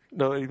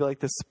 No, it'd be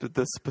like the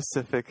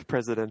specific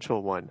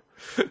presidential one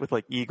with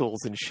like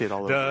eagles and shit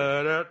all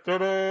over.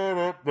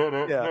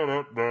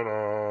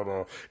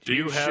 Do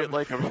you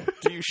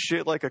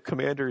shit like a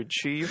commander in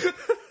chief?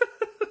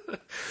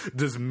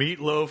 Does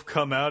meatloaf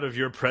come out of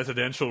your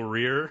presidential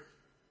rear?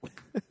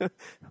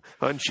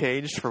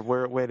 Unchanged from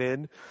where it went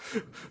in.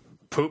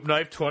 Poop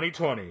Knife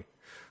 2020,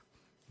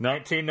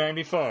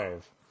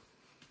 1995.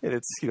 And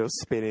it's,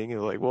 spinning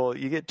and like, well,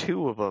 you get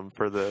 2 of them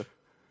for the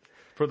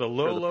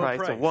low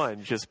price of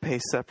one. Just pay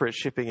separate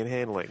shipping and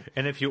handling.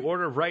 And if you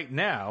order right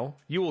now,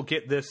 you will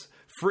get this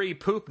free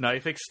poop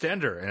knife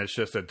extender, and it's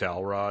just a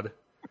dowel rod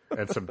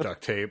and some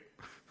duct tape.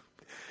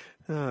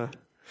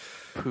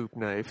 Poop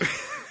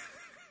knife.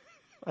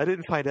 I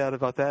didn't find out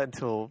about that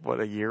until,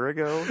 a year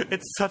ago?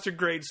 It's such a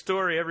great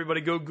story.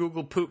 Everybody go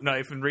Google poop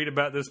knife and read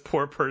about this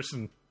poor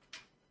person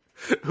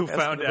who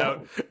found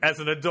out as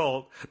an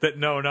adult that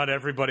no, not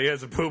everybody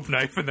has a poop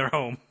knife in their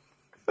home.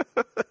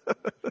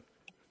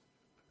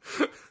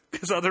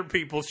 Because other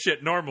people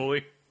shit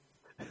normally.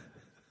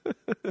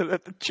 They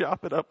have to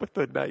chop it up with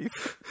a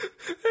knife.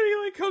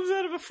 And he comes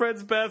out of a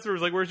friend's bathroom.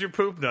 He's like, "Where's your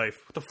poop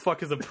knife? What the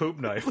fuck is a poop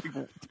knife?"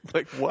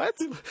 Like what?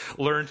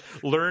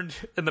 Learned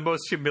in the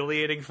most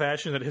humiliating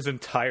fashion that his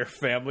entire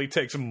family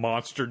takes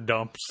monster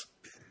dumps.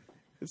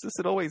 Is this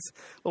an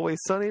Always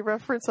Sunny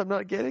reference I'm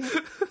not getting?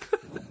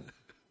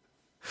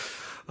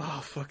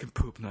 Oh, fucking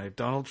poop knife.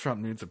 Donald Trump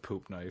needs a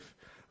poop knife.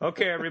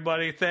 Okay,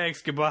 everybody.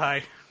 Thanks.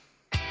 Goodbye.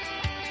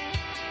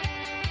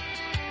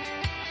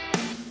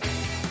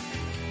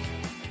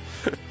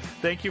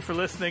 Thank you for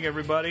listening,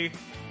 everybody,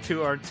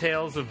 to our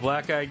tales of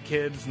black-eyed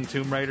kids and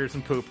Tomb Raiders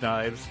and poop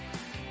knives.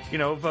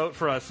 Vote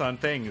for us on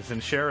things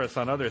and share us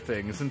on other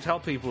things and tell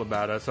people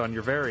about us on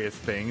your various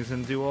things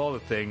and do all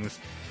the things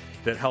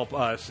that help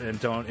us and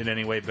don't in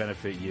any way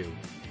benefit you.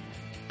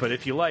 But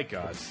if you like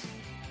us,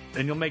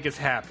 then you'll make us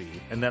happy,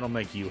 and that'll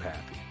make you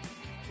happy.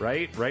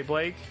 Right? Right,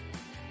 Blake?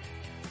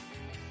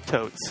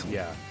 Totes.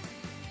 Yeah.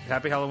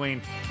 Happy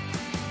Halloween.